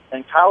option,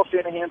 and Kyle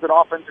Shanahan's an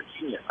offensive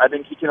genius. I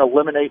think he can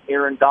eliminate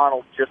Aaron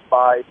Donald just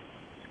by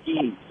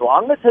scheme. So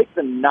I'm going to take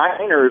the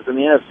Niners in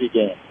the NFC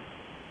game.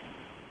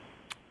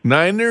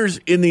 Niners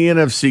in the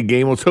NFC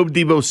game. Let's hope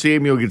Deebo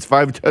Samuel gets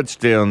 5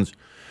 touchdowns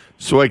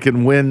so I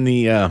can win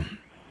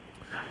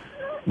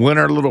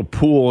our little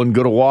pool and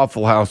go to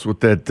Waffle House with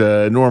that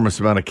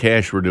enormous amount of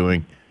cash we're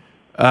doing.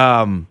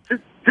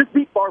 Just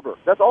beat Barber.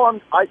 That's all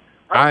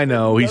I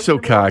know. He's so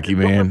cocky,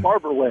 man.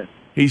 Barber win.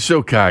 He's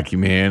so cocky,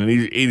 man. And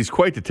he's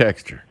quite the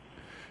texter.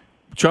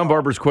 Sean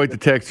Barber's quite the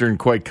texter and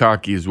quite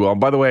cocky as well.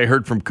 And by the way, I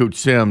heard from Coach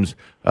Sims,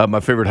 my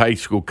favorite high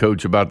school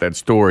coach, about that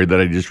story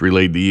that I just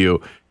relayed to you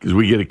because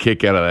we get a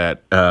kick out of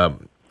that.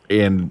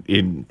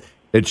 And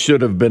it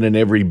should have been in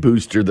every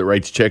booster that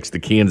writes checks to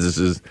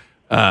Kansas's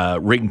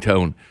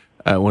ringtone,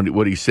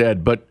 what he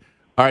said. But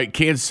All right,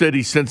 Kansas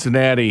City,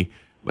 Cincinnati.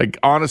 Like,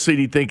 honestly,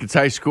 do you think it's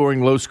high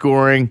scoring, low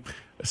scoring?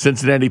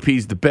 Cincinnati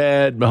pees the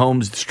bed.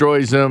 Mahomes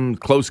destroys them.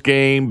 Close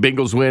game.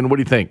 Bengals win. What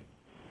do you think?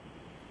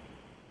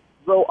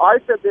 So I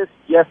said this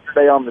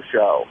yesterday on the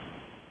show.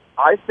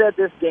 I said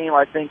this game,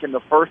 I think, in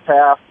the first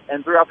half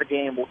and throughout the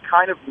game will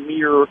kind of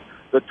mirror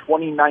the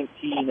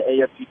 2019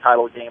 AFC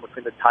title game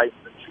between the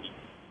Titans and Chiefs.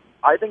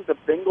 I think the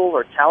Bengals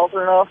are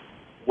talented enough,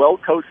 well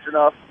coached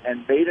enough,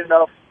 and made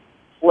enough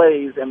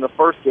plays in the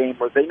first game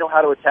where they know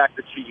how to attack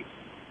the Chiefs.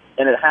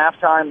 And at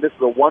halftime, this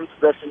is a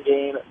one-possession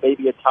game,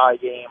 maybe a tie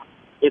game.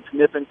 It's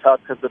nip and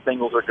tuck because the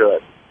Bengals are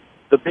good.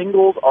 The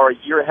Bengals are a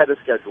year ahead of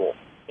schedule.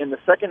 In the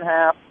second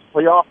half,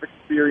 playoff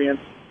experience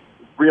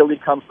really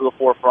comes to the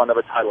forefront of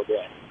a title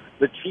game.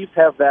 The Chiefs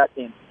have that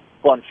in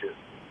bunches.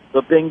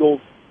 The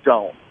Bengals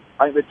don't.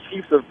 I think the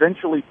Chiefs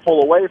eventually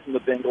pull away from the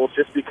Bengals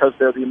just because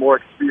they're the more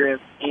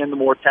experienced and the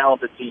more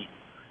talented team.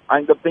 I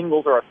think the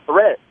Bengals are a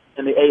threat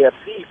in the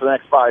AFC for the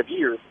next 5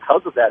 years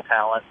because of that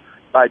talent,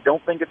 but I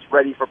don't think it's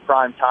ready for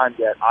prime time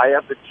yet. I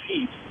have the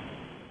Chiefs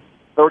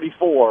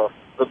 34,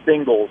 the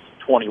Bengals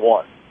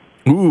 21.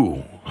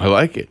 Ooh, I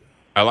like it.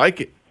 I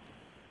like it.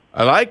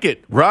 I like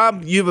it.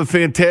 Rob, you have a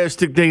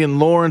fantastic day in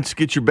Lawrence.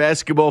 Get your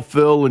basketball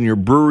fill and your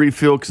brewery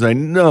fill because I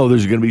know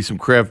there's going to be some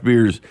craft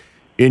beers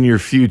in your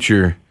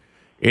future.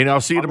 And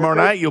I'll see you tomorrow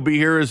night. You'll be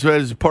here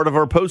as part of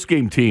our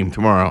post-game team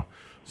tomorrow.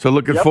 So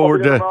looking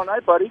forward to tomorrow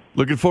night, buddy.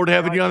 Looking forward to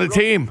having you on the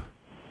team.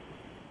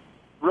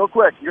 Real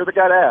quick, you're the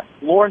guy to ask.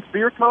 Lawrence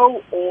Beer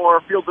Co.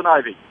 or Fields and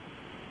Ivy?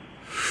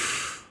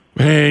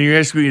 Man, you're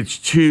asking me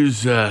to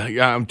choose.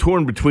 I'm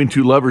torn between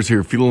two lovers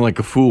here, feeling like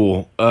a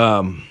fool.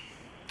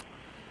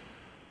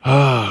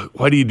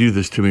 Why do you do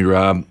this to me,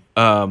 Rob?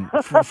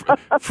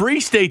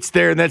 Free State's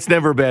there, and that's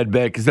never a bad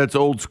bet because that's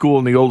old school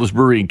and the oldest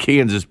brewery in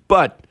Kansas.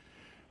 But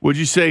would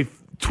you say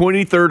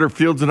 23rd or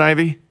Fields and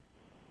Ivy?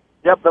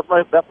 Yep, that's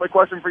my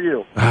question for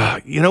you.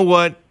 You know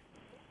what?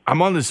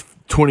 I'm on this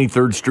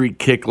 23rd Street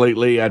kick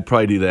lately. I'd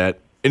probably do that.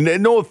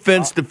 And no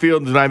offense to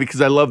Fields and Ivy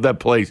because I love that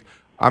place.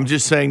 I'm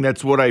just saying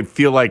that's what I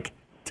feel like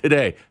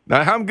today.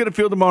 Now, how I'm going to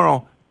feel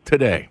tomorrow,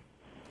 today.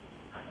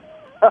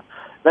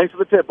 Thanks for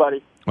the tip,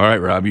 buddy. All right,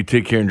 Rob, you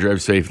take care and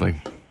drive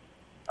safely.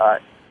 All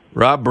right.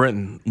 Rob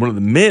Brenton, one of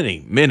the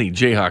many, many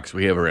Jayhawks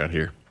we have around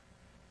here.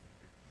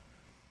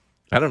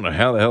 I don't know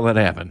how the hell that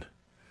happened.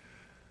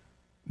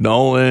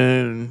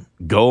 Nolan,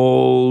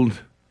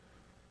 Gold,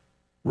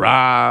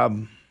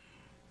 Rob.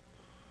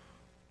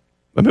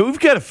 I mean, we've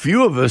got a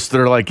few of us that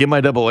are like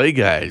MIAA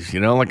guys, you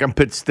know, like I'm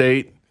Pitt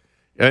State.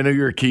 I know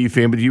you're a Key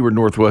fan, but you were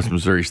Northwest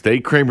Missouri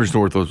State. Kramer's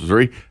Northwest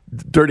Missouri.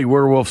 Dirty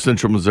Werewolf,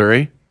 Central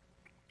Missouri.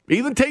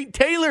 Even Tate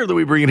Taylor that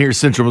we bring in here,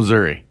 Central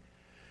Missouri.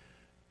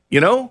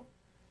 You know,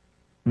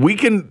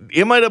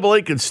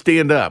 MIAA can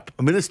stand up.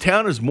 I mean, this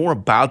town is more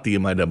about the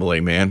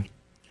MIAA, man.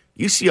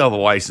 You see all the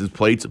license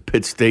plates of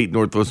Pitt State,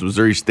 Northwest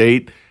Missouri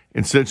State,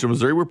 and Central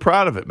Missouri. We're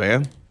proud of it,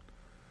 man.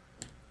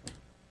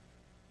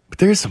 But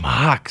there's some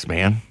Hawks,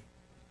 man.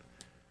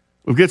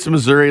 We'll get some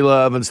Missouri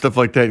love and stuff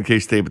like that in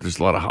K-State, but there's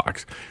a lot of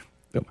Hawks.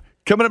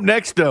 Coming up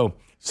next, though,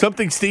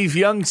 something Steve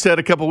Young said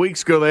a couple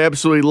weeks ago they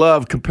absolutely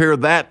love. Compare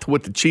that to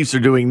what the Chiefs are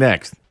doing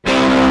next.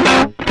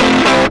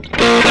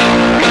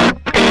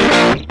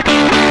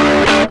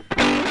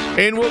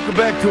 And welcome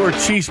back to our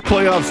Chiefs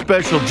playoff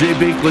special. Jay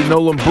Binkley,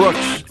 Nolan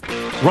Brooks,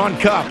 Ron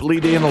Kopp,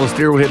 lead analyst,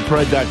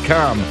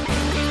 arrowheadpride.com,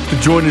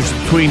 to join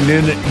us between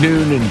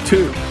noon and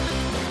 2.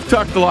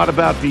 Talked a lot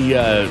about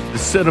the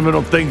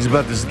sentimental things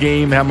about this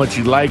game, how much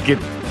you like it,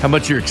 how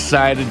much you're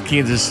excited,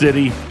 Kansas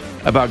City,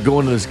 about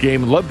going to this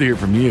game. I'd love to hear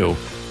from you.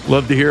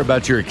 Love to hear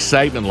about your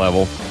excitement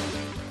level.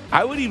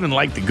 I would even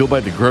like to go by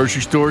the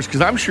grocery stores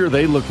because I'm sure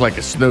they look like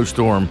a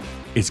snowstorm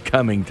is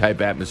coming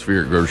type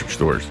atmosphere at grocery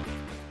stores.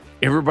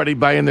 Everybody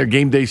buying their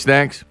game day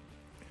snacks.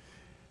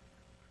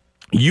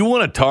 You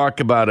want to talk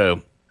about a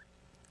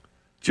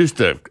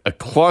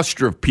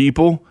cluster of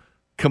people,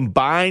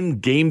 combine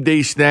game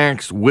day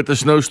snacks with a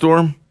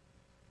snowstorm?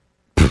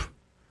 Pfft.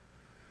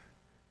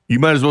 You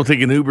might as well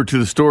take an Uber to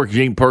the store because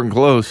you ain't parking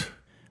close.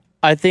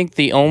 I think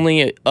the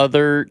only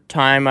other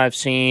time I've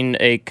seen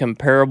a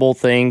comparable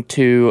thing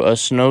to a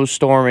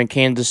snowstorm in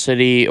Kansas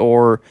City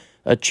or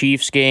a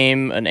Chiefs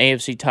game, an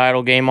AFC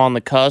title game on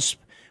the cusp,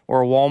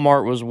 where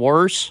Walmart was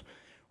worse,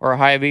 or a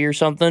Hy-Vee or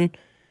something,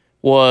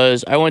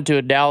 was I went to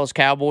a Dallas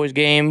Cowboys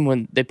game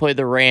when they played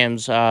the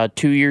Rams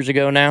 2 years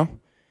ago now,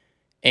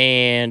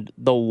 and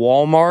the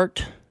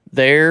Walmart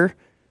there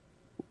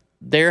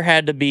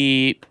had to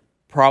be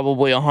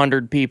probably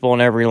 100 people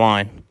in every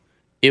line.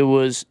 It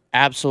was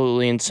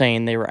absolutely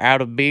insane. They were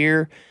out of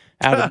beer,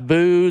 out of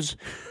booze,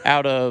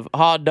 out of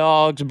hot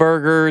dogs,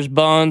 burgers,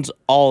 buns,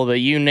 all of it.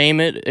 You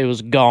name it, it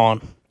was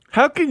gone.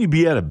 How can you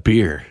be out of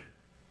beer?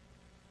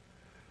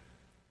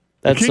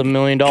 That's $1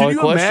 million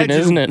question,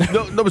 isn't it?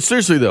 No, but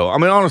seriously though, I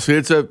mean, honestly,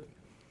 it's a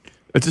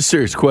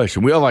serious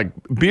question. We all like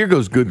beer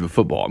goes good with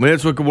football. I mean,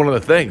 that's one of the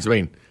things. I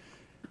mean,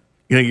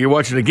 you know, you're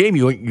watching a game,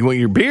 you want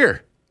your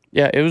beer.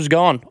 Yeah, it was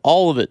gone,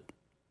 all of it.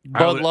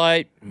 Bud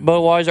Light,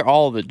 Budweiser,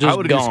 all of it, just I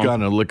would have just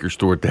gone to a liquor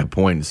store at that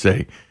point and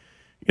say,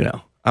 you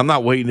know, I'm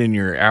not waiting in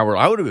your hour.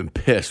 I would have been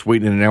pissed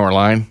waiting in an hour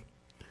line.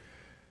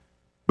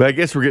 But I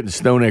guess we're getting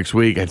snow next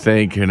week, I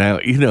think. And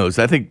who knows?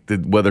 I think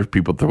the weather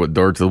people throw a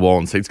dart to the wall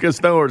and say, it's going to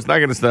snow or it's not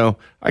going to snow.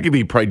 I could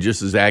be probably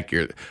just as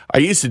accurate. I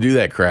used to do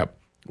that crap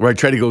where I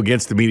try to go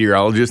against the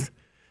meteorologist.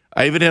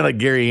 I even had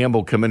Gary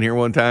Amble come in here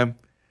one time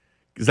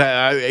because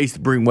I used to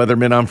bring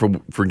weathermen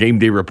on for game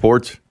day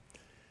reports.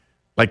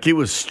 It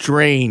was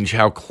strange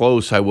how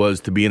close I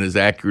was to being as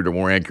accurate or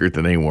more accurate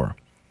than they were.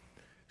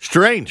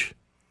 Strange.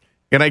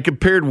 And I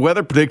compared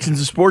weather predictions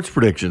to sports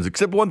predictions,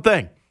 except one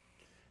thing.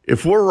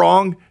 If we're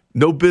wrong,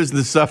 no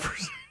business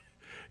suffers.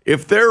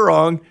 If they're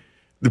wrong,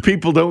 the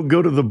people don't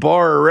go to the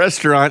bar or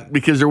restaurant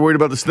because they're worried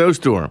about the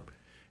snowstorm.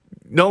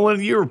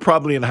 Nolan, you were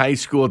probably in high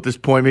school at this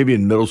point, maybe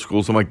in middle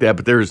school, something like that,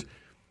 but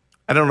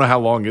I don't know how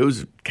long it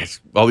was.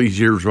 All these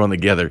years run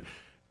together.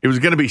 It was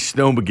going to be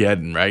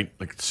Snowmageddon, right?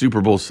 Like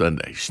Super Bowl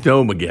Sunday.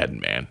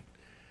 Snowmageddon, man.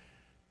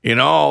 And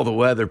all the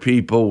weather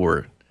people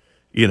were,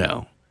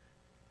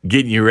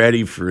 getting you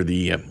ready for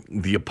the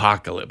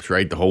apocalypse,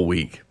 right? The whole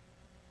week.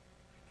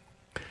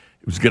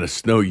 It was going to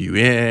snow you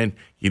in.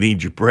 You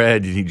need your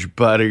bread. You need your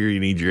butter. You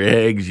need your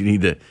eggs. You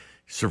need the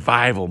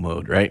survival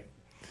mode, right?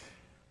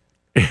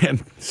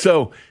 And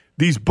so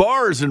these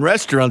bars and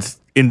restaurants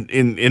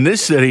in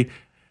this city,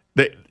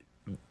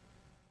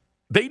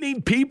 they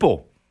need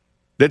people.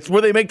 That's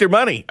where they make their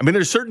money. I mean,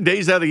 there's certain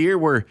days out of the year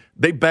where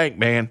they bank,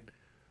 man.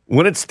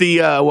 When it's the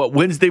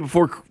Wednesday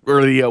before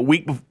or the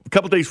week, a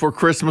couple days before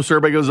Christmas,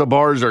 everybody goes to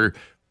bars, or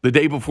the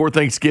day before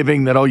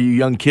Thanksgiving that all you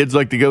young kids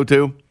like to go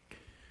to,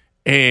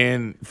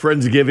 and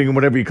Friendsgiving and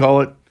whatever you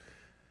call it,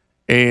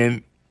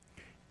 and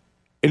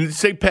it's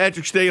St.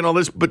 Patrick's Day and all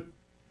this, but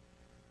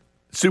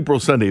Super Bowl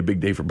Sunday, a big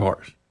day for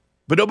bars.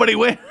 But nobody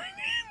went.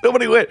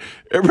 Nobody went.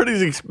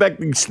 Everybody's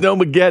expecting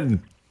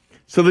Snowmageddon.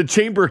 So the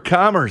Chamber of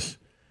Commerce,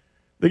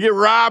 they get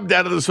robbed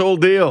out of this whole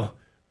deal.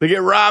 They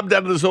get robbed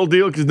out of this whole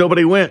deal because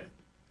nobody went.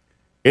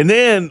 And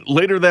then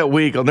later that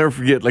week, I'll never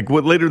forget,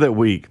 later that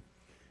week,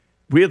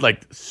 we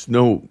had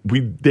snow. We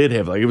did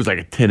have it was like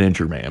a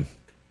 10-incher, man.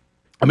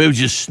 I mean, it was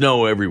just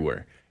snow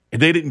everywhere. And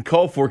they didn't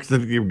call for it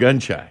because they were gun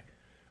shy.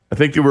 I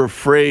think they were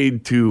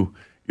afraid to,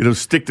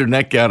 stick their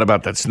neck out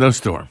about that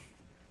snowstorm.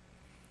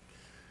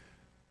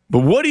 But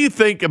what do you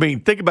think? I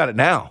mean, think about it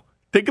now.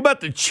 Think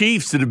about the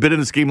Chiefs that have been in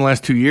this game the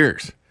last 2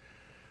 years.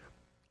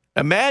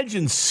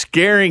 Imagine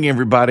scaring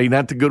everybody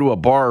not to go to a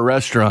bar or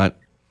restaurant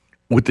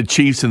with the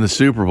Chiefs in the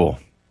Super Bowl.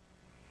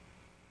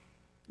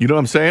 You know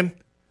what I'm saying?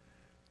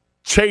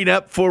 Chain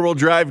up, 4-wheel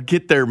drive,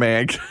 get there,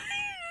 man.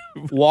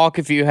 Walk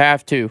if you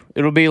have to.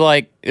 It'll be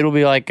like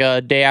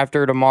day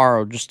after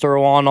tomorrow. Just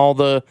throw on all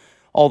the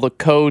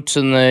coats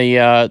and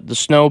the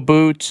snow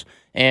boots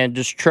and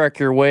just trek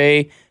your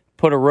way.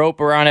 Put a rope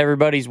around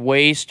everybody's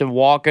waist and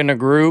walk in a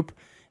group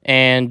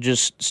and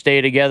just stay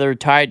together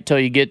tight till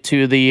you get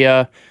to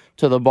the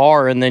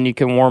bar, and then you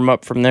can warm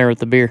up from there with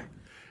the beer.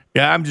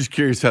 Yeah, I'm just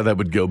curious how that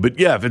would go. But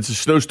yeah, if it's a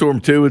snowstorm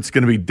too, it's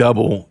going to be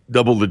double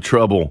the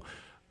trouble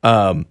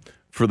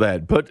for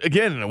that. But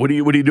again, what are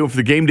you doing for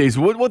the game days?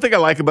 One thing I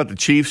like about the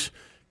Chiefs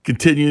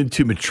continuing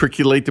to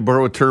matriculate, to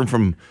borrow a term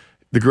from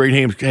the great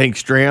Hank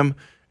Stram,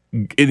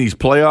 in these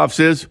playoffs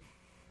is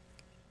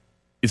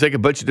it's like a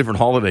bunch of different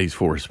holidays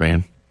for us,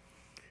 man.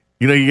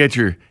 You get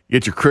your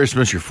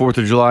Christmas, your 4th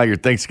of July, your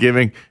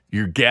Thanksgiving,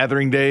 your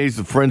gathering days,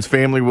 the friends,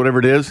 family, whatever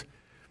it is.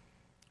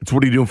 It's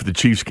what are you doing for the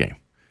Chiefs game?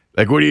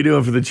 What are you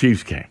doing for the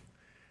Chiefs game?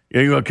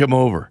 You want to come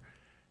over.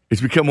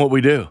 It's become what we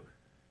do.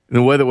 And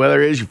the way the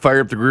weather is, you fire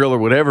up the grill or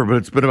whatever, but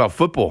it's been about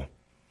football.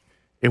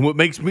 And what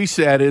makes me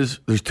sad is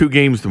there's 2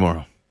 games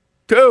tomorrow.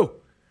 2.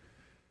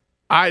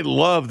 I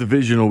love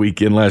divisional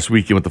weekend last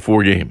weekend with the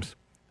 4 games.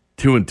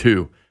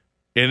 2-2.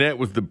 And that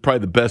was probably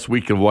the best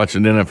weekend of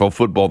watching NFL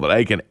football that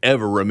I can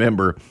ever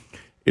remember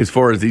as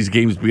far as these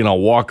games being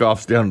all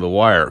walk-offs down to the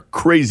wire.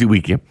 Crazy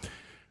weekend.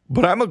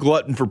 But I'm a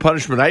glutton for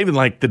punishment. I even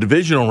like the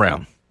divisional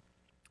round.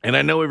 And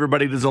I know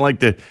everybody doesn't like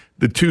the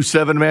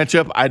 2-7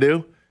 matchup. I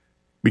do,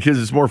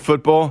 because it's more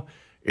football.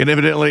 And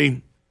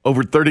evidently,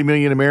 over 30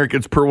 million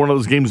Americans per one of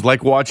those games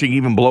like watching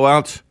even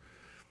blowouts.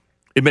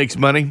 It makes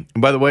money.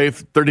 And by the way, if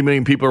 30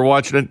 million people are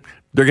watching it,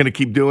 they're going to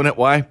keep doing it.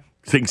 Why?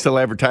 Because they can sell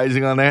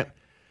advertising on that.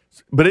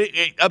 But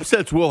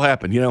upsets will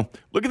happen,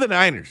 Look at the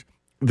Niners.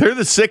 They're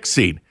the 6th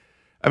seed.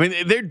 I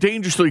mean, they're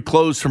dangerously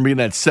close from being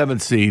that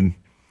 7th seed.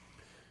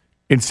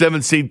 And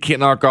 7th seed can't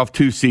knock off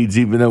 2 seeds,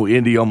 even though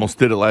Indy almost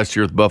did it last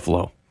year with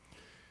Buffalo.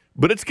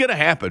 But it's going to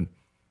happen.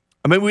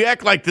 I mean, we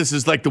act like this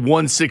is like the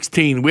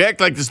 1-16. We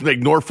act like this is like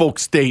Norfolk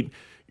State,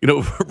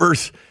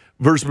 versus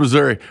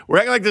Missouri. We're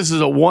acting like this is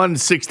a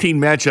 1-16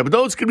 matchup. But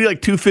no, it's going to be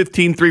like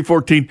 2-15,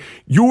 3-14.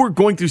 You are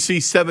going to see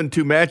 7-2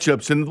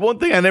 matchups. And one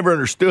thing I never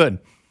understood,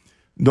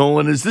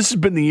 Nolan, is this has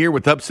been the year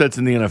with upsets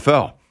in the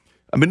NFL.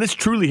 I mean, this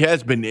truly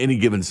has been any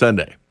given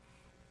Sunday.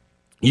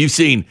 You've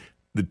seen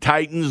the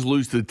Titans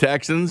lose to the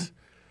Texans.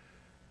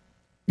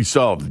 You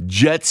saw the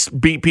Jets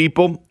beat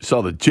people. You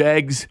saw the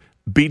Jags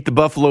beat the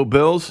Buffalo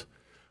Bills.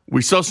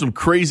 We saw some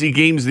crazy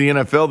games in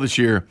the NFL this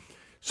year.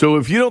 So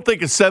if you don't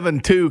think a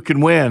 7-2 can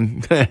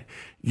win,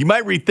 you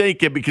might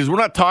rethink it, because we're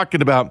not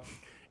talking about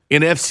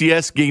an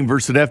FCS game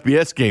versus an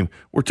FBS game.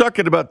 We're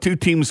talking about two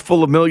teams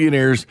full of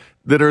millionaires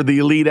that are the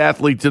elite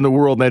athletes in the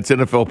world, and that's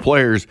NFL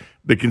players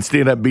that can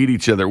stand up and beat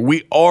each other.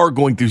 We are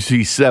going to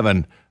see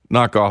 7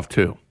 knock off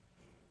 2.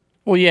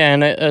 Well, yeah,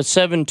 and a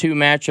 7-2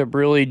 matchup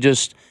really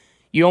just,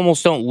 you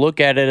almost don't look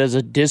at it as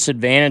a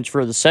disadvantage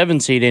for the 7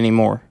 seed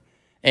anymore.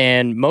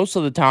 And most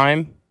of the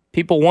time,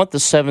 people want the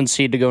 7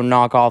 seed to go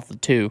knock off the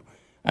 2.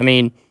 I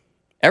mean,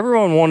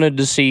 everyone wanted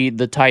to see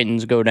the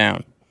Titans go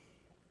down.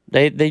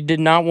 They did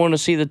not want to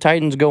see the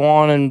Titans go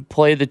on and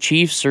play the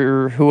Chiefs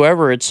or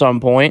whoever at some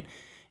point,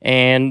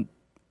 and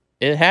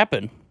it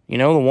happened.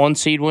 The 1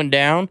 seed went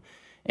down,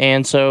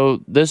 and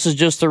so this is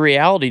just the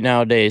reality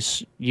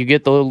nowadays. You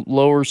get the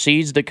lower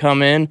seeds that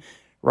come in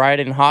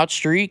riding hot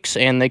streaks,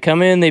 and they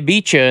come in, they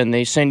beat you, and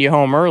they send you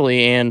home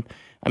early, and,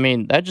 I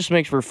mean, that just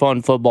makes for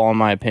fun football, in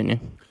my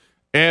opinion.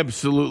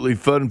 Absolutely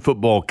fun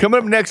football. Coming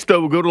up next,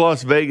 though, we'll go to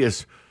Las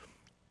Vegas.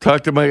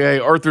 Talk to my guy,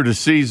 Arthur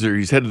DeCesar.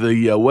 He's head of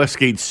the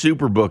Westgate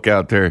Superbook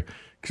out there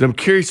because I'm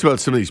curious about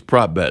some of these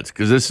prop bets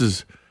because this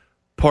is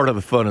part of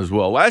the fun as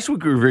well. Last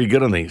week, we were very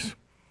good on these.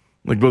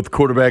 Like both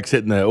quarterbacks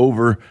hitting the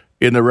over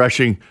in the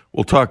rushing.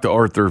 We'll talk to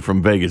Arthur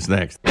from Vegas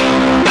next.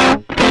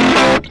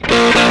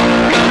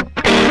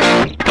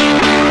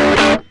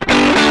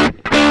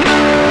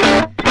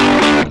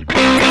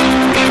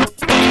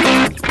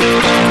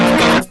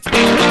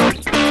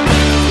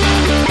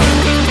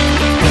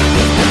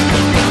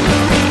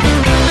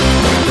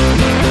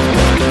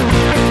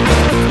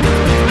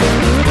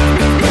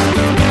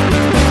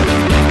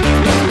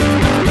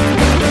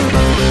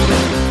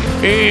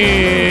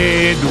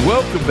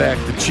 Back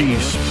the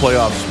Chiefs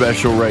playoff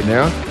special right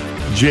now.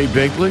 Jay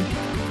Binkley,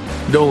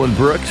 Nolan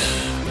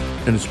Brooks,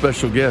 and a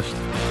special guest.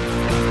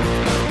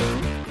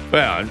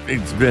 Well,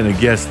 it's been a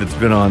guest that's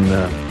been on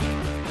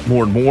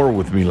more and more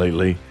with me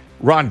lately.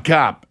 Ron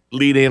Kopp,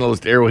 lead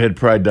analyst,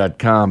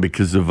 arrowheadpride.com,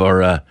 because of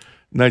our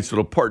nice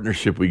little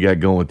partnership we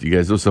got going with you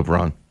guys. What's up,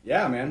 Ron?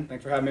 Yeah, man.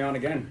 Thanks for having me on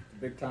again. It's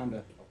a big time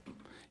to...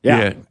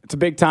 Yeah, it's a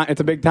big time.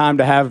 It's a big time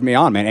to have me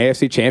on, man.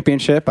 AFC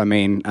Championship. I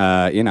mean,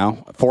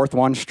 4th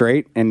one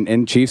straight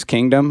in Chiefs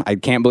Kingdom. I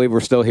can't believe we're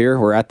still here.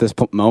 We're at this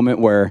moment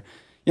where,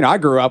 I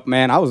grew up,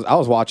 man. I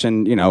was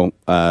watching,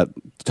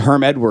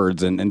 Herm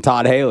Edwards and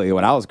Todd Haley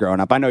when I was growing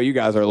up. I know you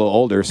guys are a little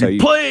older, so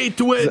you play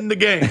to win the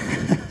game.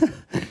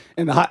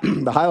 And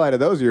the highlight of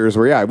those years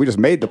were, we just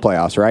made the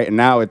playoffs, right? And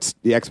now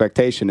the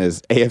expectation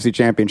is AFC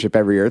Championship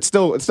every year. It's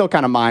still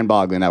kind of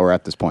mind-boggling that we're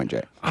at this point,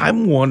 Jay.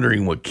 I'm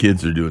wondering what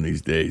kids are doing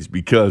these days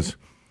because,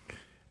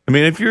 I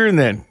mean, if you're in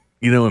that,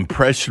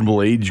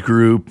 impressionable age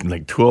group,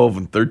 like 12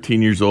 and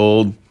 13 years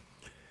old,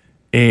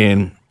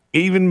 and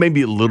even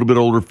maybe a little bit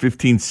older,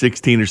 15,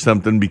 16 or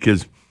something,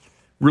 because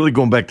really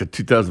going back to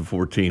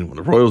 2014 when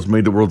the Royals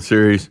made the World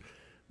Series,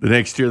 the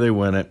next year they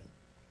win it.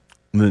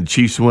 And then the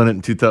Chiefs win it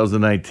in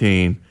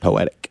 2019.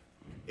 Poetic.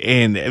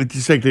 And it's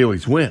just like they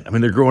always win. I mean,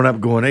 they're growing up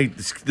going, hey,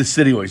 this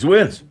city always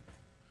wins.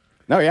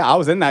 No, yeah, I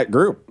was in that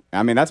group.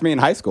 I mean, that's me in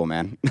high school,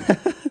 man.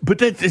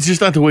 But it's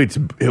just not the way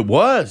it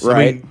was. Right.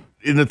 I mean,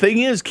 and the thing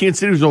is, Kansas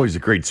City was always a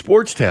great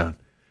sports town.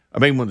 I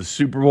mean, when the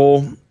Super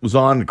Bowl was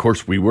on, of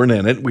course, we weren't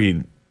in it.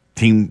 We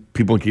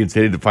people in Kansas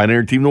City to find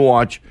our team to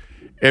watch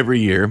every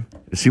year.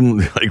 It seemed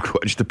like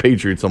watch the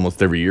Patriots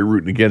almost every year,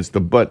 rooting against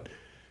them. But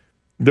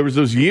there was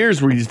those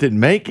years where you just didn't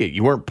make it.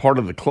 You weren't part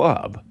of the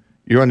club.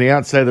 You're on the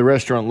outside of the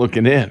restaurant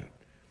looking in.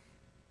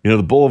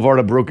 The boulevard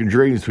of broken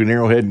dreams between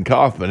Arrowhead and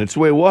Kaufman. It's the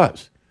way it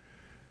was.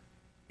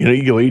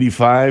 You go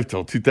 85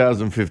 till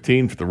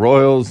 2015 for the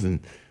Royals and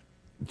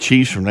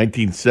Chiefs from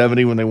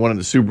 1970 when they won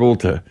the Super Bowl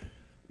to,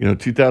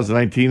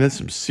 2019. That's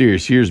some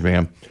serious years,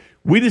 man.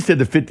 We just had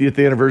the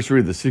 50th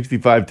anniversary of the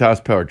 65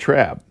 toss power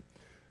trap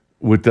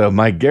with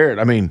Mike Garrett.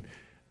 I mean,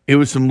 it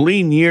was some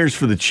lean years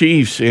for the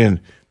Chiefs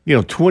and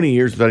 20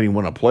 years without even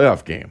winning a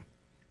playoff game.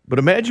 But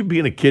imagine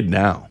being a kid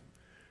now.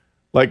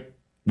 Like,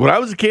 when I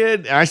was a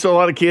kid, I saw a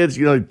lot of kids,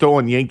 they'd throw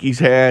on Yankees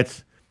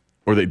hats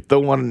or they'd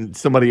throw on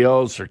somebody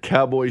else or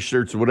Cowboy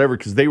shirts or whatever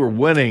because they were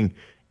winning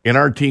and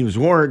our teams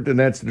weren't, and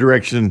that's the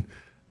direction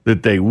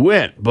that they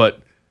went.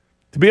 But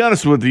to be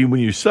honest with you,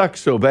 when you suck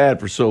so bad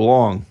for so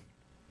long,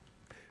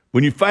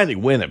 when you finally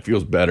win, it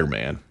feels better,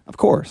 man. Of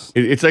course.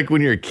 It's like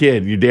when you're a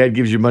kid, your dad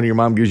gives you money, your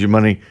mom gives you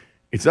money.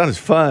 It's not as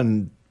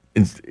fun.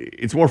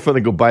 It's more fun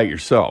to go buy it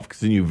yourself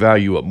because then you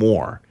value it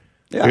more.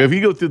 Yeah. Like if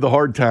you go through the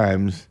hard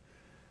times,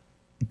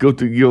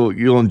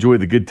 you'll enjoy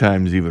the good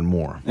times even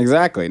more.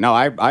 Exactly. No,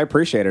 I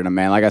appreciated them,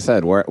 man. Like I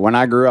said, when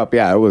I grew up,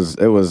 it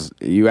was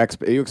you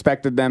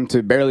expected them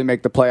to barely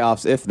make the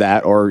playoffs, if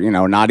that, or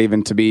not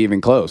even to be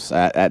even close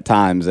at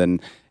times.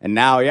 And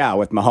now,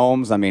 with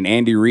Mahomes, I mean,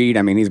 Andy Reid,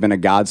 I mean, he's been a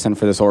godsend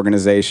for this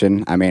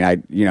organization. I mean,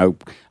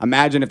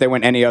 imagine if they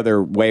went any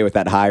other way with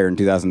that hire in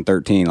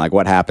 2013, like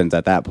what happens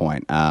at that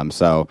point.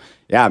 So,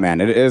 yeah,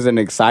 man, it is an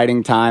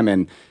exciting time.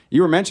 And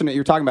you were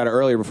talking about it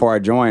earlier before I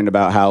joined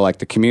about how, like,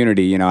 the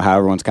community, how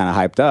everyone's kind of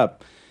hyped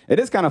up. It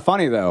is kind of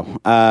funny, though.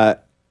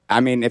 I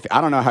mean,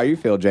 I don't know how you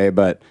feel, Jay,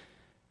 but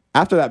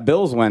after that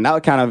Bills win,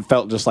 that kind of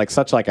felt just like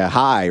such like a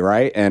high,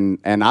 right? And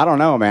I don't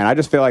know, man. I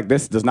just feel like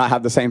this does not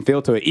have the same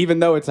feel to it, even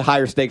though it's a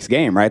higher stakes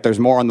game, right? There's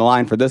more on the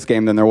line for this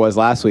game than there was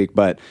last week.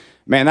 But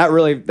man, that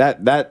really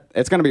that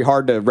it's going to be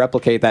hard to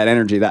replicate that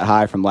energy that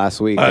high from last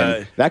week.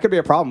 And that could be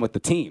a problem with the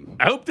team.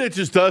 I hope that's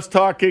just us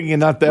talking and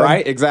not them.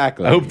 Right?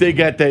 Exactly. I hope they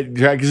got that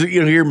because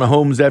hear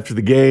Mahomes after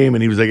the game,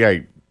 and he was like, "All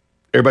right,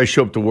 everybody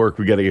show up to work.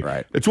 We got to get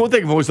right." It's one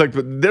thing I've always liked,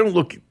 but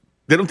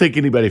they don't take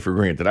anybody for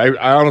granted.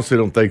 I honestly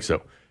don't think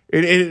so.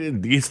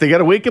 They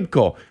got a wake-up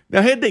call.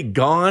 Now, had they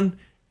gone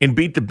and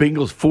beat the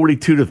Bengals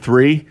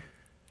 42-3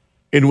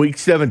 in Week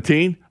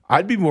 17,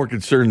 I'd be more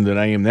concerned than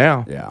I am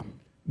now. Yeah.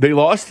 They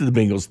lost to the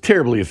Bengals.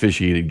 Terribly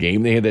officiated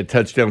game. They had that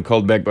touchdown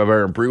called back by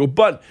Byron Pringle.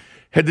 But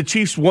had the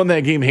Chiefs won that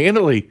game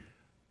handily,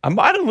 I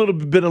might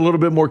have been a little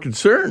bit more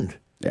concerned.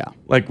 Yeah.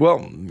 Like,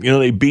 well,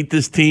 they beat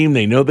this team.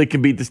 They know they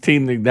can beat this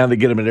team. Now they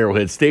get them at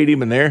Arrowhead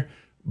Stadium and there.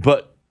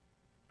 But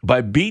by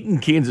beating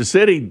Kansas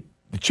City,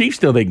 the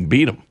Chiefs know they can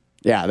beat them.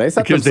 Yeah, they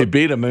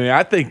beat them. I mean,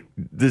 I think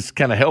this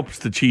kind of helps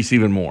the Chiefs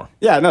even more.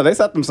 Yeah, no, they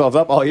set themselves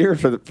up all year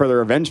for the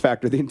revenge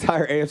factor. The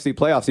entire AFC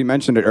playoffs. You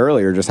mentioned it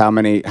earlier, just how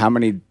many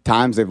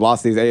times they've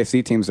lost these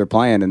AFC teams they're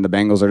playing, and the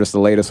Bengals are just the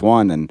latest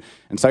one. And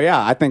so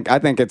yeah, I think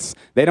it's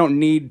they don't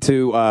need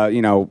to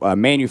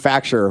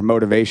manufacture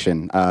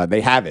motivation.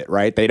 They have it,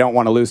 right. They don't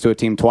want to lose to a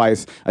team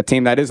twice, a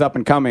team that is up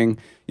and coming.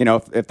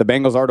 If the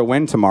Bengals are to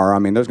win tomorrow, I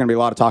mean, there's going to be a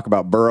lot of talk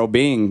about Burrow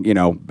being,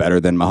 better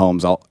than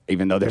Mahomes,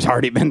 even though there's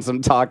already been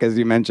some talk, as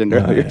you mentioned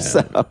earlier.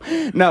 So,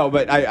 no,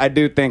 but I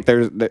do think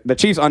the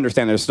Chiefs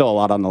understand there's still a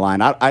lot on the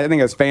line. I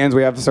think as fans,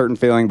 we have a certain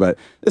feeling, but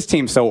this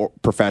team's so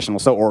professional,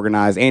 so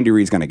organized. Andy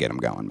Reid's going to get them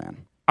going, man.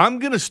 I'm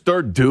going to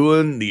start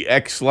doing the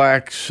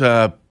X-Lax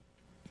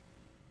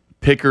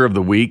picker of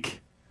the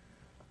week.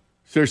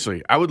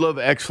 Seriously, I would love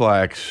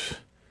X-Lax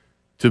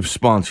to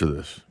sponsor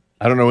this.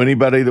 I don't know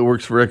anybody that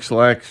works for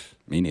X-Lax.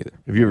 Me neither.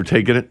 Have you ever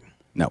taken it?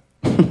 No.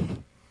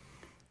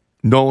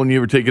 Nolan, you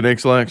ever taken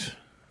X-Lax?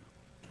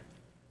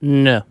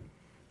 No.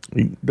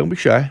 Don't be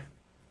shy.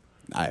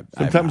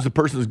 Sometimes the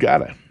person's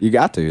got it. You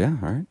got to, yeah.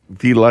 All right.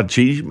 If you eat a lot of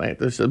cheese, you might have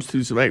to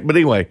substitute some egg. But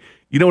anyway,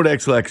 you know what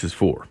X-Lax is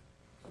for.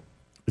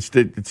 It's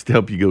to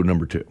help you go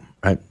number 2.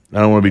 Right? I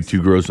don't want to be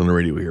too gross on the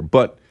radio here.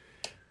 But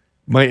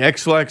my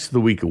X-Lax of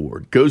the Week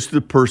award goes to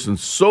the person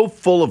so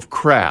full of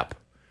crap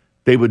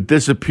they would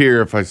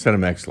disappear if I sent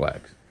them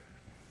X-Lax.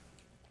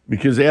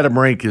 Because Adam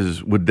Rank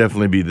would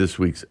definitely be this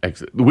week's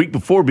exit. The week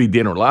before would be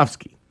Dan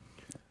Orlovsky,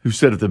 who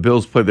said if the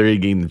Bills play their A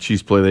game, the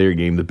Chiefs play their A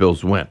game, the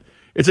Bills win.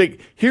 It's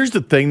like, here's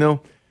the thing,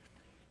 though.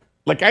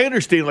 Like, I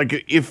understand, like,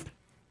 if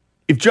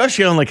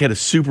Josh Allen, had a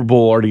Super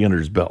Bowl already under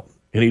his belt,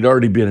 and he'd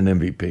already been an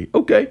MVP,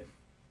 okay,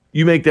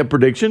 you make that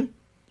prediction,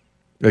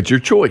 that's your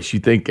choice. You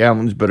think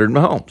Allen's better than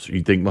Mahomes, or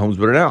you think Mahomes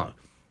better than Allen.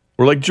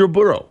 Or like Joe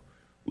Burrow.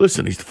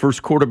 Listen, he's the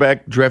first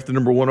quarterback drafted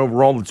number 1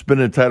 overall that's been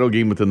in a title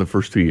game within the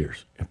first 2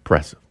 years.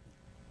 Impressive.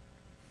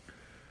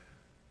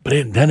 But he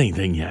hasn't done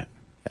anything yet.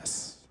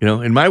 Yes.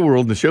 In my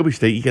world, in the Shelby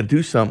State, you got to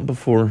do something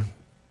before.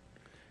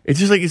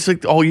 It's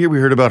like all year we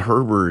heard about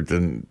Herbert,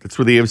 and that's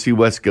where the AFC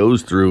West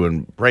goes through,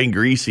 and Brian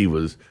Greasy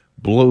was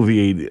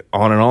bloviated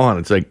on and on.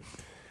 It's like,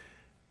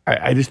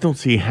 I just don't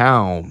see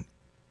how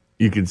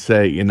you can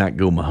say and not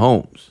go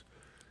Mahomes.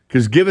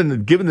 Because given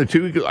the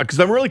 2 weeks, because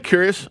I'm really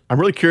curious.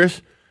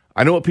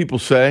 I know what people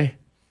say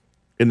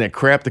in that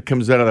crap that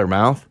comes out of their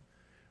mouth,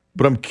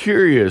 but I'm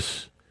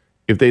curious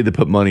if they had to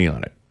put money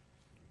on it.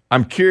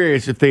 I'm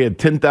curious if they had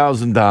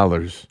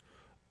 $10,000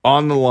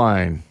 on the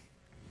line,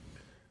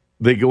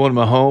 they go on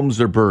Mahomes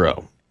or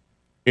Burrow.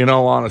 In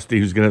all honesty,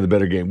 who's going to have the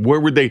better game?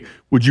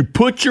 Would you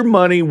put your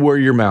money where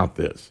your mouth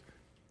is?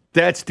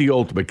 That's the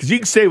ultimate. Because you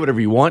can say whatever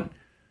you want,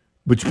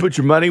 but you put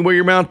your money where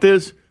your mouth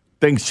is,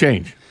 things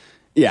change.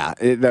 Yeah,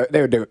 they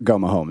would go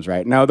Mahomes,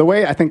 right? Now, the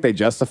way I think they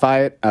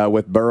justify it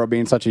with Burrow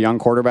being such a young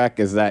quarterback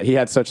is that he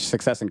had such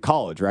success in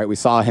college, right? We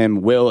saw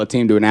him will a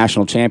team to a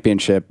national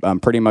championship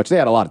pretty much. They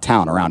had a lot of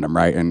talent around him,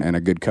 right, and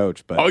a good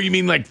coach. But you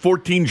mean like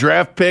 14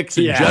 draft picks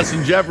and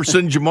Justin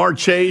Jefferson, Jamar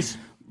Chase,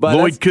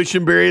 Lloyd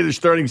Cushenberry, the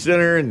starting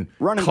center, and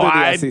running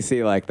Clyde. Through the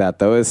SEC like that,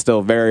 though, is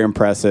still very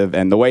impressive.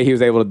 And the way he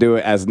was able to do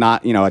it as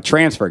not, a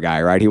transfer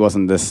guy, right? He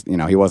wasn't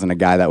he wasn't a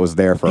guy that was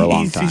there for a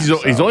long time.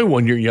 He's only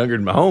 1 year younger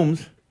than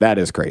Mahomes. That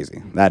is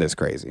crazy.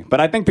 But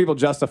I think people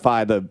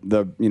justify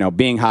the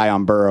being high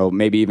on Burrow,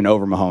 maybe even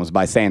over Mahomes,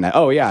 by saying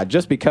that,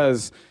 just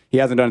because he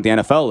hasn't done it at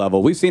the NFL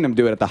level, we've seen him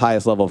do it at the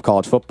highest level of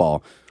college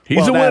football.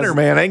 He's a winner,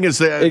 man. I ain't going to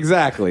say that.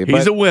 Exactly.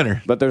 He's a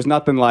winner. But there's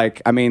nothing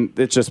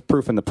it's just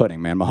proof in the pudding,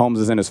 man. Mahomes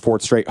is in his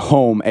 4th straight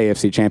home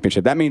AFC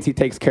championship. That means he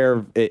takes care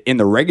of it in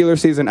the regular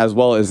season as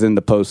well as in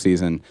the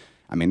postseason.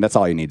 I mean, that's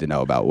all you need to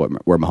know about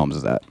where Mahomes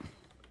is at.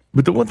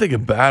 But the one thing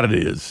about it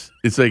is,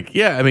 it's like,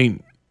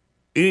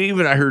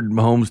 even I heard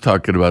Mahomes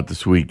talking about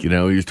this week, he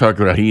was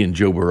talking about he and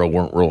Joe Burrow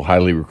weren't real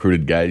highly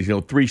recruited guys,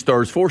 3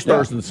 stars, 4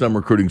 stars in some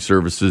recruiting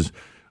services,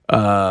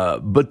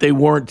 but they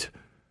weren't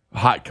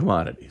hot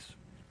commodities.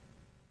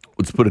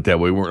 Let's put it that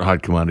way, weren't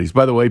hot commodities.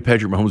 By the way,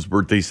 Patrick Mahomes'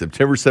 birthday is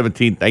September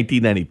 17th,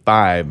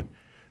 1995,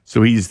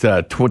 so he's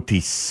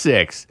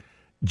 26.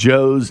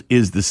 Joe's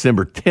is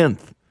December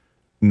 10th,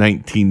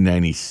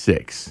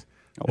 1996.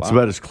 It's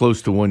about as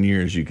close to 1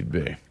 year as you could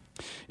be.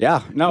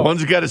 Yeah, no.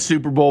 One's got a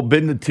Super Bowl,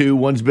 been to 2,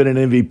 one's been an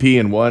MVP,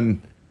 and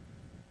one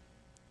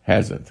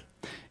hasn't.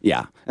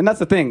 Yeah, and that's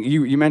the thing.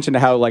 You mentioned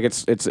how like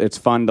it's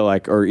fun to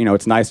like, or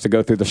it's nice to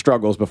go through the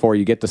struggles before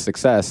you get to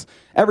success.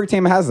 Every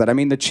team has that. I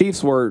mean, the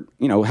Chiefs were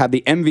had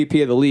the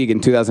MVP of the league in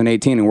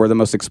 2018 and were the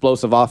most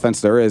explosive offense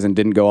there is, and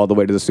didn't go all the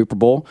way to the Super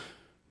Bowl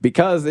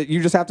because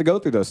you just have to go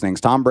through those things.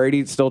 Tom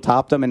Brady still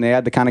topped them, and they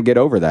had to kind of get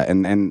over that.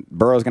 And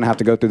Burrow's going to have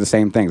to go through the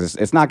same things.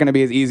 It's not going to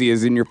be as easy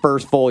as in your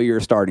first full year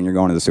starting, you're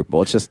going to the Super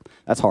Bowl. It's just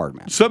that's hard,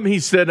 man. Something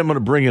he said, I'm going to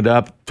bring it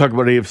up. Talk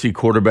about AFC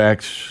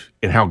quarterbacks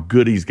and how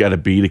good he's got to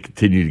be to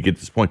continue to get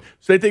this point.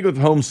 Same thing with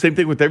Holmes, same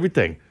thing with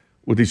everything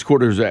with these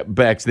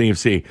quarterbacks in the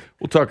AFC.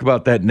 We'll talk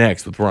about that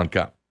next with Ron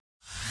Kopp.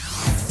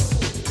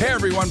 Hey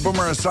everyone,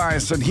 Boomer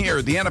Esiason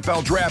here. The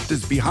NFL Draft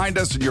is behind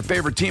us and your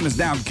favorite team is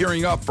now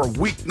gearing up for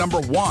week number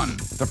 1.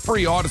 The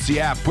free Odyssey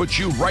app puts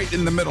you right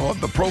in the middle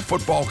of the pro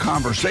football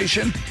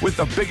conversation with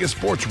the biggest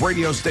sports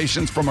radio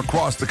stations from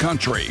across the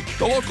country.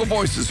 The local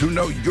voices who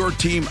know your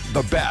team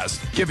the best,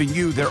 giving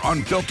you their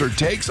unfiltered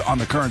takes on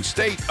the current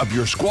state of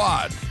your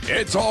squad.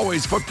 It's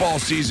always football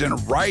season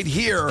right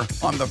here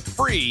on the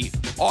free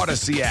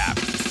Odyssey app.